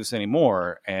can't do this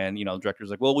anymore. And, the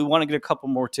director's like, well, we want to get a couple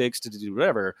more takes to do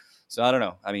whatever. So I don't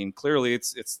know. I mean, clearly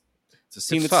it's a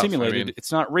scene that's simulated. I mean,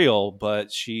 it's not real,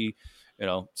 but she,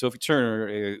 Sophie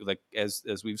Turner, like as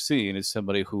we've seen, is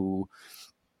somebody who,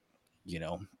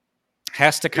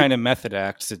 has to kind of method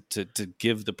act to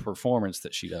give the performance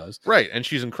that she does. Right. And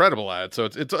she's incredible at it. So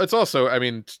it's also, I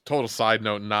mean, total side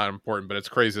note, not important, but it's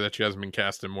crazy that she hasn't been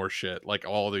cast in more shit. Like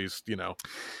all these,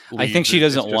 I think she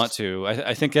doesn't want to.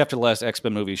 I think after the last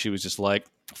X-Men movie, she was just like,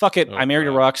 fuck it. I married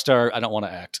a rock star. I don't want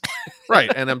to act. Right.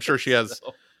 And I'm sure she has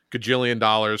gajillion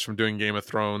dollars from doing Game of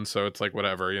Thrones. So it's like,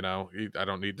 whatever, I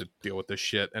don't need to deal with this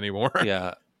shit anymore.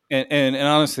 Yeah. And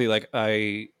honestly, like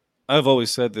I've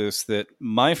always said this, that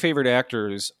my favorite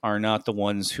actors are not the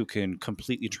ones who can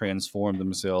completely transform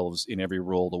themselves in every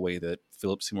role the way that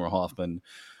Philip Seymour Hoffman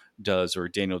does or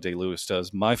Daniel Day-Lewis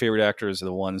does. My favorite actors are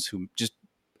the ones who just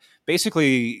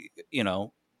basically,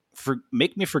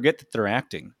 make me forget that they're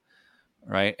acting,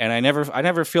 right? And I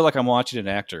never feel like I'm watching an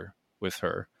actor with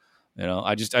her.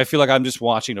 I feel like I'm just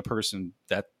watching a person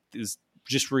that is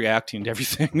just reacting to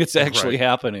everything that's actually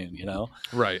happening,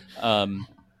 Right.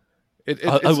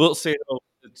 I will say though,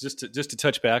 just to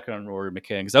touch back on Rory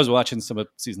McCann, because I was watching some of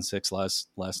season 6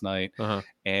 last night,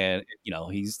 and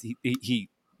he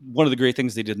one of the great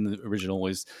things they did in the original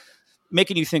was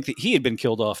making you think that he had been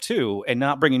killed off too, and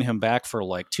not bringing him back for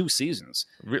like 2 seasons,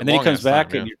 and then he comes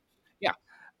back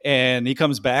and he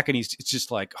comes back and it's just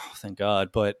like, oh, thank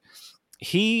God, but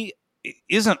he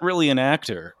isn't really an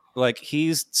actor. Like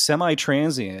he's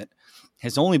semi-transient.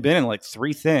 Has only been in like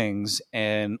 3 things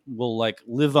and will like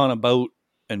live on a boat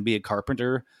and be a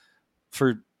carpenter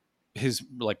for his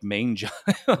like main job,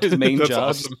 his main job.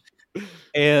 Awesome.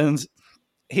 And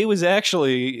he was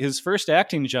actually, his first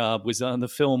acting job was on the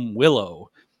film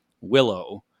Willow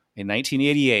in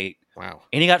 1988. Wow.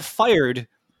 And he got fired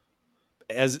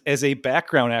as a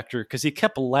background actor because he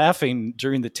kept laughing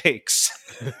during the takes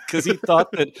because he thought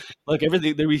that like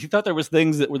everything, he thought there was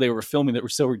things that they were filming that were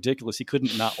so ridiculous he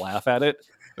couldn't not laugh at it.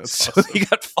 That's so awesome. He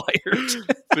got fired. So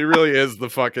he really is the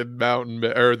fucking mountain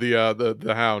or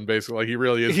the hound, basically. Like he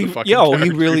really is the fucking. He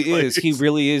really is. He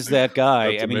really is that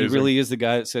guy. That's amazing. He really is the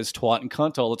guy that says twat and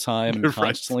cunt all the time and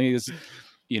constantly is,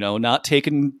 not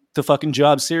taking the fucking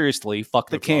job seriously. Fuck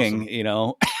the king,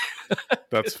 awesome.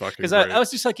 That's fucking because I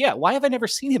was just like, why have I never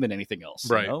seen him in anything else?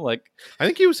 Right. Like I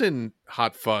think he was in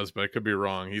Hot Fuzz, but I could be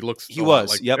wrong. He was.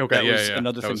 Like, yep. Okay. That was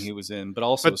another thing he was in, but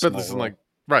also but this is like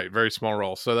very small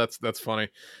role. So that's funny.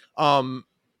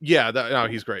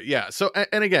 He's great. Yeah. So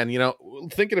and again,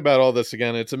 thinking about all this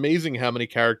again, it's amazing how many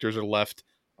characters are left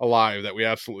alive that we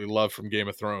absolutely love from Game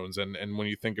of Thrones. And when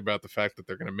you think about the fact that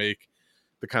they're going to make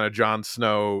the kind of Jon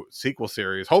Snow sequel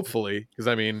series, hopefully, because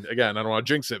I mean, again, I don't want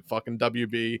to jinx it. Fucking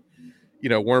WB,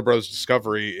 Warner Bros.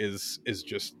 Discovery is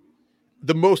just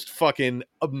the most fucking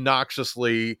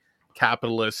obnoxiously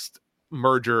capitalist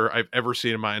merger I've ever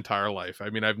seen in my entire life. I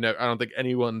mean, I don't think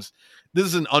this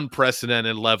is an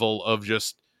unprecedented level of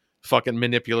just fucking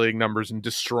manipulating numbers and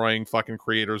destroying fucking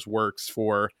creators' works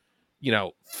for,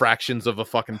 fractions of a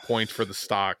fucking point for the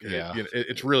stock. Yeah.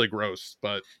 It's really gross,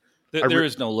 but there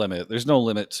is no limit. There's no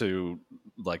limit to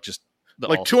just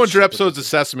like 200 episodes of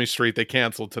Sesame Street they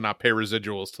canceled to not pay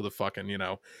residuals to the fucking,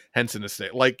 Henson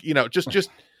estate. Like, just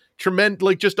tremendous,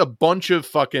 like just a bunch of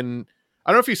fucking,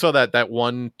 I don't know if you saw that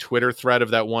one Twitter thread of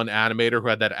that one animator who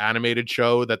had that animated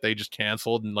show that they just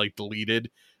canceled and like deleted.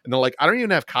 And they're like, I don't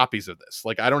even have copies of this.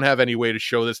 Like, I don't have any way to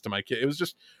show this to my kid. It was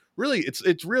just really,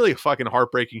 it's really fucking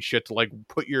heartbreaking shit to like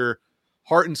put your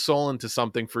heart and soul into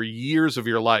something for years of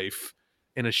your life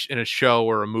in a show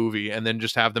or a movie, and then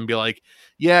just have them be like,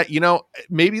 yeah,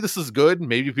 maybe this is good,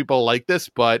 maybe people like this,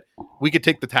 but we could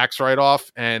take the tax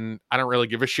write-off and I don't really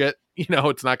give a shit. It's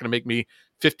not going to make me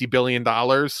 $50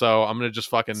 billion, so I'm going to just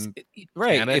fucking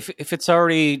right. If it's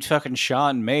already fucking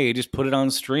shot and made, just put it on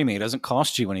streaming. It doesn't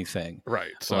cost you anything,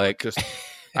 right? So like, just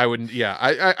I wouldn't. Yeah,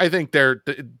 I think they're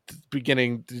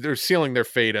sealing their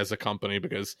fate as a company,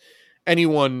 because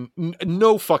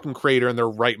no fucking creator in their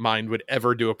right mind would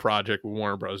ever do a project with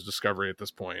Warner Bros. Discovery at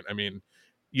this point. I mean,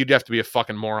 you'd have to be a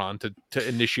fucking moron to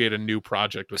initiate a new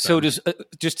project with them. So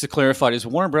just to clarify, does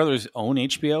Warner Brothers own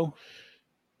HBO?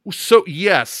 So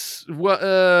yes,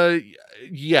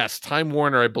 yes, Time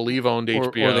Warner, I believe, owned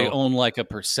HBO. Or they own like a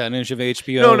percentage of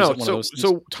HBO. No.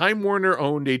 So Time Warner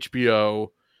owned HBO.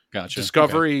 Gotcha.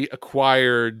 Discovery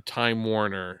acquired Time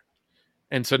Warner.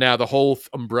 And so now the whole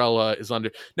umbrella is under.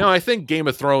 Now, I think Game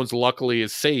of Thrones, luckily,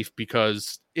 is safe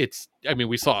because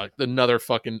we saw another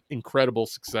fucking incredible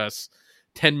success.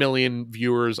 10 million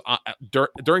viewers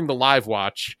during the live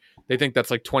watch. They think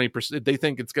that's like 20%. They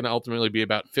think it's going to ultimately be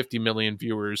about 50 million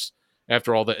viewers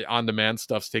after all the on-demand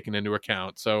stuff's taken into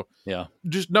account. So, yeah,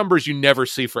 just numbers you never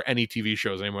see for any TV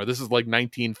shows anymore. This is like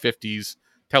 1950s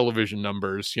television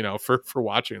numbers, for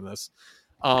watching this.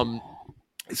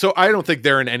 So I don't think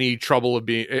they're in any trouble of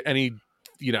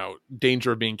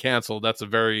danger of being canceled. That's a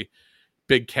very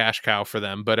big cash cow for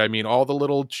them. But I mean, all the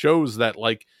little shows that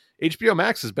like HBO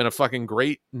Max has been a fucking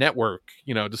great network,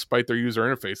 despite their user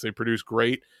interface. They produce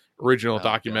great original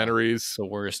documentaries. God. The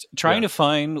worst. Trying to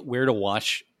find where to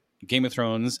watch Game of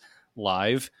Thrones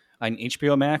live on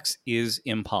HBO Max is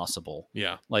impossible.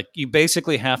 Yeah. Like you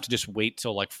basically have to just wait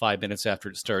till like 5 minutes after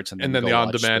it starts and then the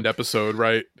on-demand episode,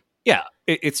 right? Yeah,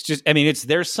 it's just, it's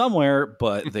there somewhere,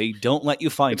 but they don't let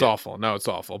you find it. It's awful. No, it's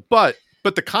awful. But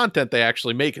the content they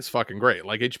actually make is fucking great.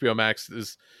 Like HBO Max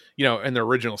is, in the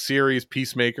original series,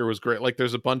 Peacemaker was great. Like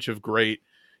there's a bunch of great,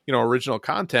 original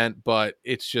content, but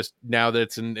it's just now that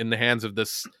it's in the hands of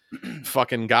this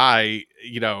fucking guy,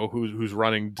 who's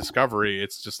running Discovery,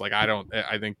 it's just like,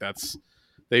 I think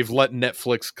they've let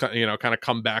Netflix, kind of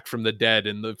come back from the dead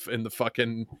in the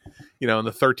fucking, in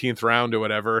the 13th round or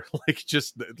whatever, like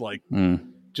just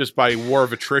by war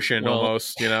of attrition,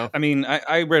 almost, I mean,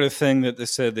 I read a thing that they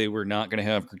said they were not going to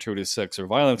have gratuitous sex or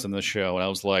violence in the show, and I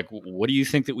was like, what do you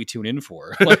think that we tune in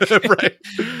for? Like, right.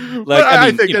 Like,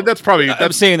 I think that's probably.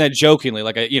 I'm saying that jokingly,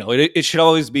 like, it should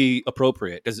always be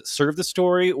appropriate. Does it serve the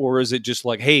story, or is it just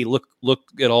like, hey, look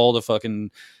at all the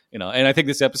fucking. And I think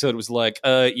this episode was like,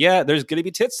 yeah, there's going to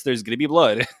be tits. The's going to be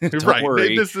blood. Don't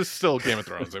worry. This is still Game of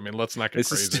Thrones. I mean, let's not get this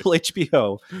crazy. This is still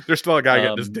HBO. There's still a guy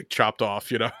getting his dick chopped off,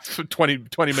 20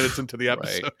 minutes into the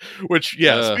episode. Right. Which,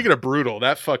 yeah, speaking of brutal,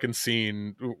 that fucking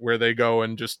scene where they go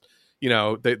and just,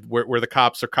 where the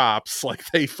cops are cops, like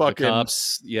they fucking. The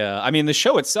cops, yeah. I mean, the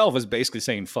show itself is basically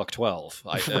saying fuck 12.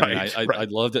 I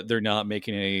love that they're not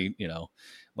making a,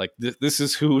 like this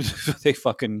is who they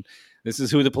fucking. This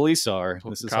is who the police are.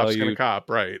 This is how you cop,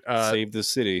 right? Save the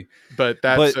city. But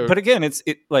again, it's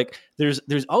like there's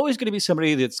always going to be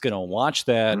somebody that's going to watch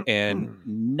that and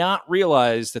not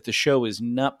realize that the show is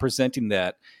not presenting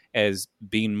that as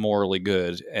being morally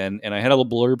good. And I had a little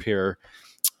blurb here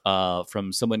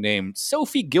from someone named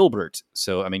Sophie Gilbert.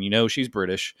 So I mean, she's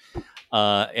British,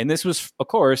 and this was, of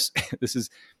course, this is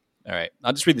all right.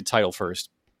 I'll just read the title first.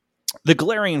 The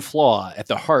glaring flaw at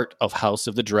the heart of House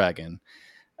of the Dragon.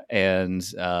 And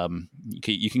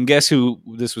you can guess who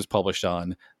this was published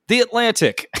on. The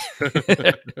Atlantic.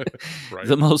 Right.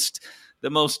 The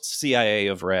most CIA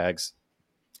of rags.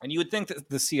 And you would think that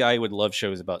the CIA would love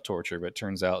shows about torture, but it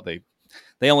turns out they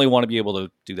They only want to be able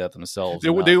to do that themselves. They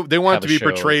want it to be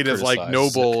portrayed as like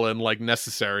noble and like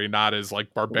necessary, not as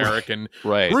like barbaric and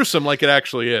gruesome like it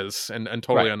actually is, and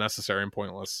totally unnecessary and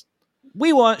pointless.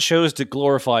 We want shows to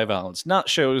glorify violence, not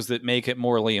shows that make it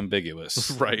morally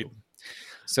ambiguous. Right.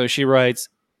 So she writes,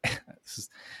 this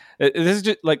is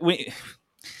just like,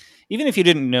 even if you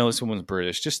didn't know someone's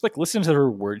British, just like listen to her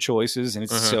word choices, and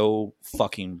it's so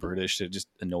fucking British that it just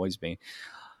annoys me.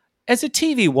 As a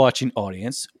TV watching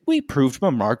audience, we proved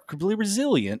remarkably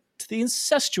resilient to the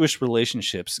incestuous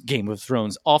relationships Game of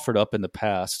Thrones offered up in the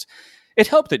past. It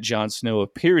helped that Jon Snow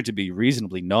appeared to be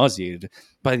reasonably nauseated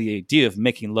by the idea of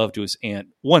making love to his aunt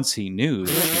once he knew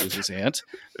that she was his aunt.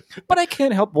 But I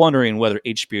can't help wondering whether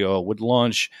HBO would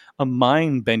launch a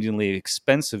mind-bendingly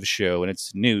expensive show in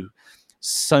its new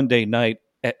Sunday night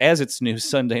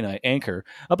anchor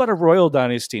about a royal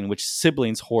dynasty in which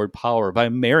siblings hoard power by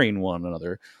marrying one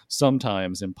another,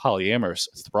 sometimes in polyamorous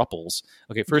thruples.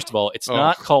 Okay, first of all, it's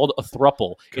not called a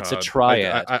thruple. God. It's a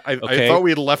triad. I thought we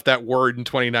had left that word in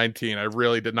 2019. I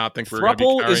really did not think we were going to be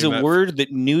carrying that. Thruple is a word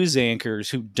that news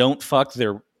anchors who don't fuck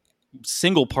their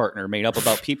single partner made up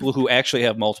about people who actually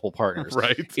have multiple partners.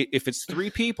 Right. If it's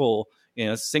three people in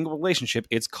a single relationship,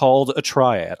 it's called a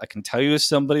triad. I can tell you as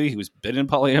somebody who's been in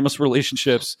polyamorous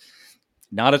relationships,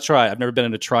 not a triad. I've never been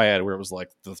in a triad where it was like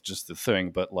just the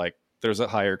thing, but like there's a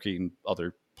hierarchy in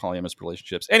other polyamorous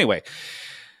relationships. Anyway,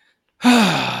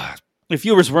 if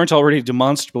viewers weren't already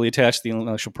demonstrably attached to the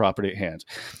intellectual property at hand,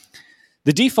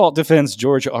 the default defense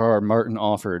George R.R. Martin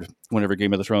offered whenever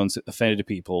Game of Thrones offended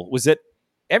people was that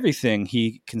everything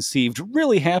he conceived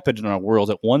really happened in our world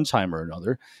at one time or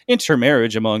another.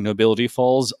 Intermarriage among nobility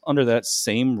falls under that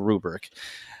same rubric.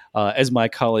 As my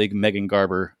colleague Megan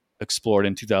Garber explored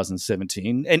in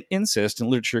 2017, and incest in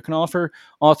literature can offer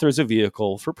authors a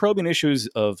vehicle for probing issues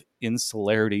of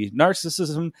insularity,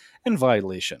 narcissism, and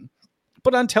violation.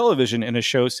 But on television, in a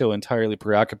show so entirely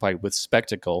preoccupied with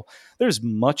spectacle, there's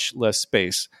much less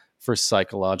space for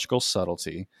psychological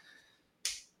subtlety.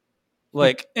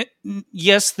 Like,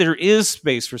 yes, there is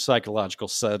space for psychological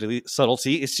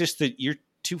subtlety. It's just that you're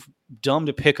too dumb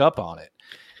to pick up on it.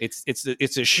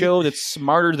 It's a show that's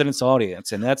smarter than its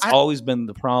audience, and that's always been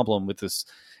the problem with this.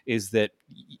 Is that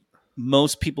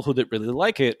most people who really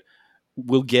like it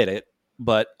will get it,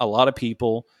 but a lot of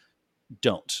people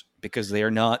don't because they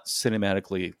are not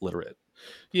cinematically literate.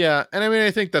 Yeah, and I mean,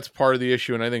 I think that's part of the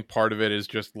issue, and I think part of it is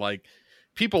just like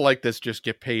people like this just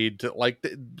get paid to like.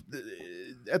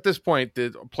 At this point, the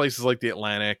places like the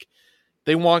Atlantic,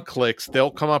 they want clicks.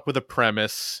 They'll come up with a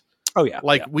premise. Oh yeah,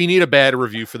 we need a bad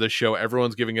review for this show.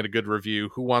 Everyone's giving it a good review.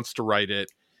 Who wants to write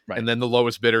it? Right. And then the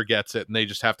lowest bidder gets it, and they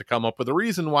just have to come up with a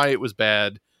reason why it was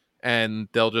bad. And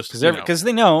they'll just because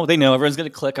they know everyone's going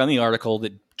to click on the article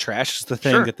that trashes the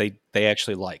thing that they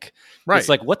actually like. Right? It's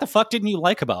like, what the fuck didn't you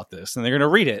like about this? And they're going to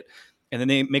read it. And then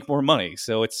they make more money.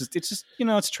 So it's just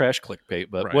it's trash clickbait,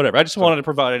 but whatever. I just wanted to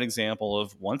provide an example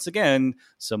of, once again,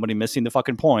 somebody missing the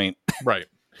fucking point. Right.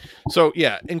 So,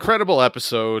 yeah, incredible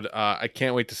episode. I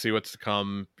can't wait to see what's to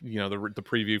come. You know, the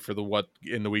preview for what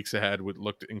in the weeks ahead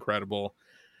looked incredible.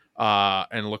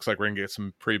 And it looks like we're going to get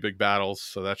some pretty big battles.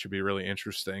 So that should be really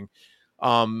interesting.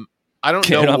 I don't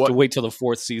know. Have to wait till the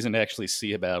fourth season to actually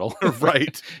see a battle.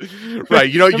 Right.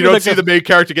 You don't see the main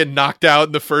character get knocked out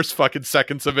in the first fucking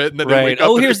seconds of it, and then they wake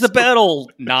up here's the battle,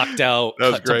 knocked out. That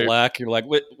was cut great. To black. You're like,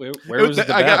 where was the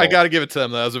battle? I got to give it to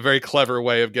them. That was a very clever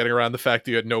way of getting around the fact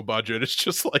that you had no budget. It's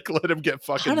just like, let him get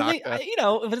fucking knocked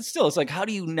out. But it's like, how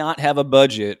do you not have a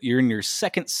budget? You're in your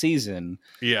second season.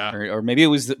 Yeah. Or maybe it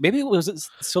was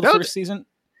still the first season.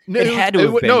 It had to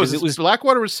have been. No, it was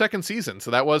Blackwater was second season,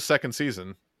 so that was second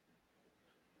season.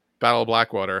 Battle of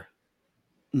Blackwater.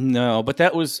 No, but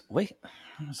that was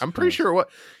I'm pretty sure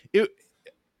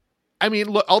I mean,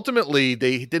 look, ultimately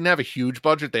they didn't have a huge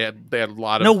budget. They had a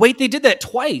lot of. No, wait, they did that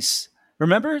twice.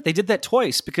 Remember, they did that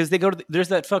twice because they go to there's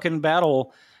that fucking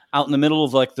battle out in the middle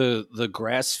of like the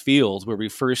grass field where we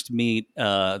first meet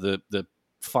the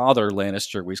father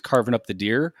Lannister, where he's carving up the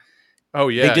deer. Oh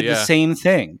yeah, they did the same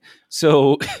thing.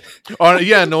 So, what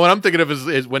I'm thinking of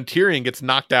is when Tyrion gets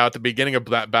knocked out at the beginning of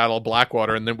that Battle of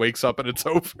Blackwater, and then wakes up and it's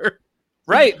over.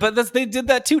 Right, but they did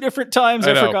that two different times.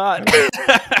 I forgot.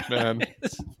 Man,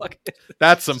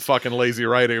 that's some fucking lazy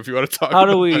writing. If you want to talk,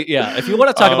 if you want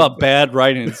to talk about bad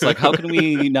writing, it's like, how can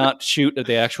we not shoot at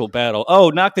the actual battle? Oh,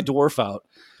 knock the dwarf out.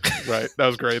 Right, that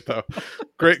was great though.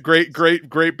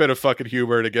 Great bit of fucking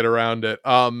humor to get around it.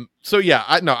 So yeah,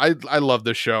 I love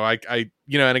this show. I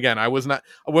and again, I was not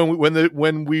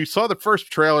when we saw the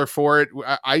first trailer for it.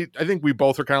 I think we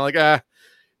both were kind of like,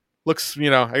 looks,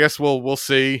 I guess we'll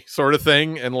see, sort of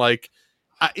thing. And like,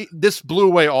 this blew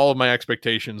away all of my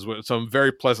expectations, so I'm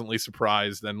very pleasantly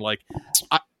surprised. And like,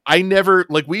 I never,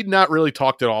 like, we'd not really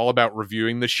talked at all about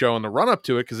reviewing the show in the run up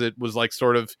to it, because it was like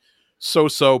sort of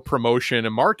so promotion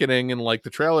and marketing, and like the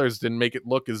trailers didn't make it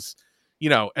look as,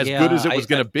 as good as it was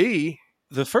going to be.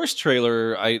 The first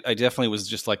trailer, I definitely was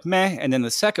just like, meh. And then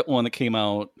the second one that came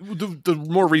out, the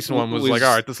more recent one was like,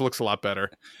 all right, this looks a lot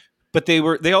better. But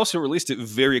they also released it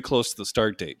very close to the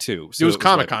start date too. So it was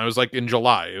Comic-Con. It was like in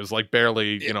July. It was like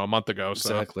barely, a month ago. So.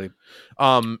 Exactly.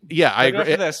 Yeah, I agree.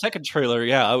 After that second trailer,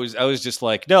 I was just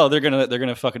like, no, they're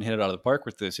gonna fucking hit it out of the park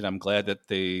with this, and I'm glad that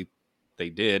they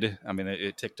did. I mean,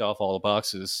 it ticked off all the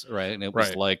boxes, right? And it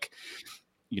was like,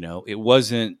 it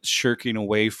wasn't shirking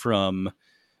away from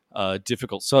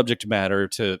difficult subject matter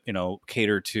to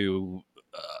cater to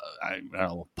I don't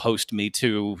know, post Me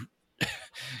Too.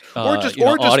 Or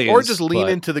just lean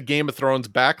into the Game of Thrones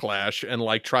backlash and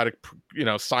like try to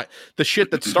the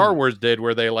shit that Star Wars did,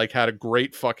 where they like had a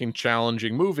great fucking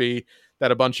challenging movie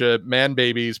that a bunch of man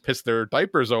babies pissed their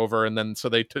diapers over, and then so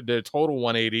they did a total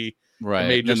 180,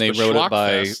 right? And then they wrote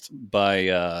it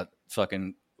by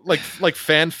fucking like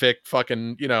fanfic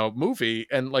fucking movie.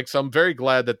 And like, so I'm very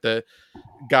glad that the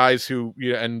guys who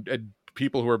and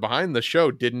people who are behind the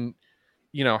show didn't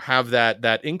have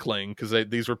that inkling, because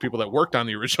these were people that worked on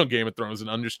the original Game of Thrones and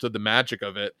understood the magic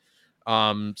of it.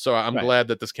 So I'm glad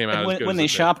that this came out as good when as they it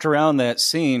shopped around that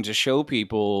scene to show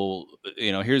people,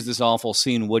 here's this awful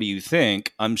scene, what do you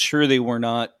think? I'm sure they were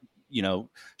not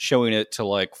showing it to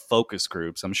like focus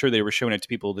groups. I'm sure they were showing it to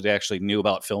people that actually knew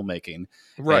about filmmaking,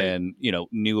 right? And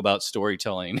knew about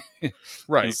storytelling,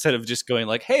 right? Instead of just going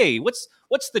like, hey, what's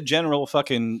the general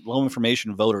fucking low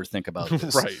information voter think about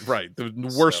this? right.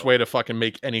 The worst way to fucking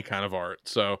make any kind of art.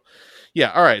 So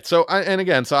yeah, all right. So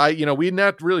we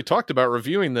not really talked about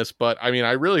reviewing this, but I mean,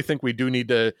 I really think we do need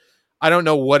to. I don't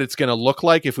know what it's going to look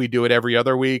like if we do it every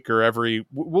other week or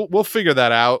we'll figure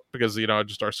that out, because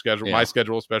just our schedule, my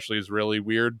schedule especially, is really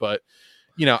weird. But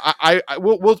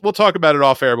we'll talk about it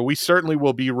off air. But we certainly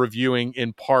will be reviewing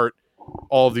in part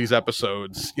all of these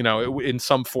episodes, in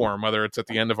some form, whether it's at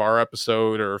the end of our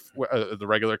episode or the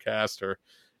regular cast or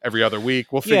every other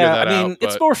week. We'll figure that out. I mean,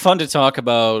 it's more fun to talk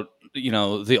about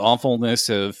the awfulness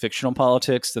of fictional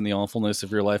politics than the awfulness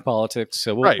of real life politics.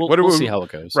 So we'll see how it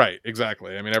goes. Right,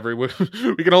 exactly. I mean, we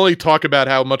can only talk about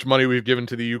how much money we've given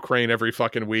to the Ukraine every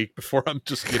fucking week before I'm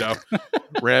just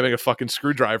ramming a fucking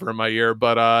screwdriver in my ear.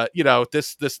 But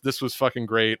this was fucking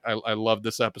great. I love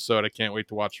this episode. I can't wait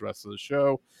to watch the rest of the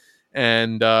show.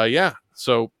 And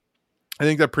so I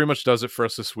think that pretty much does it for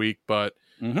us this week. But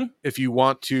if you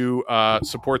want to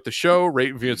support the show,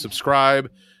 rate, review, and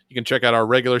subscribe, you can check out our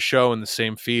regular show in the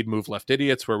same feed, Move Left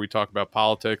Idiots, where we talk about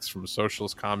politics from a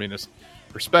socialist, communist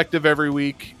perspective every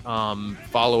week.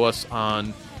 Follow us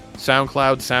on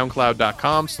SoundCloud,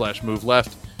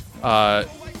 soundcloud.com/moveleft,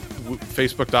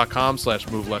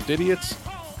 facebook.com/moveleft-idiots,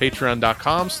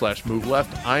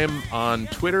 patreon.com/moveleft. I am on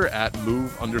Twitter at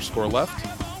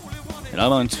 @move_left. And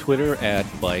I'm on Twitter at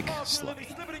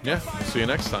 @BikeSlutty. Yeah, see you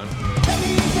next time.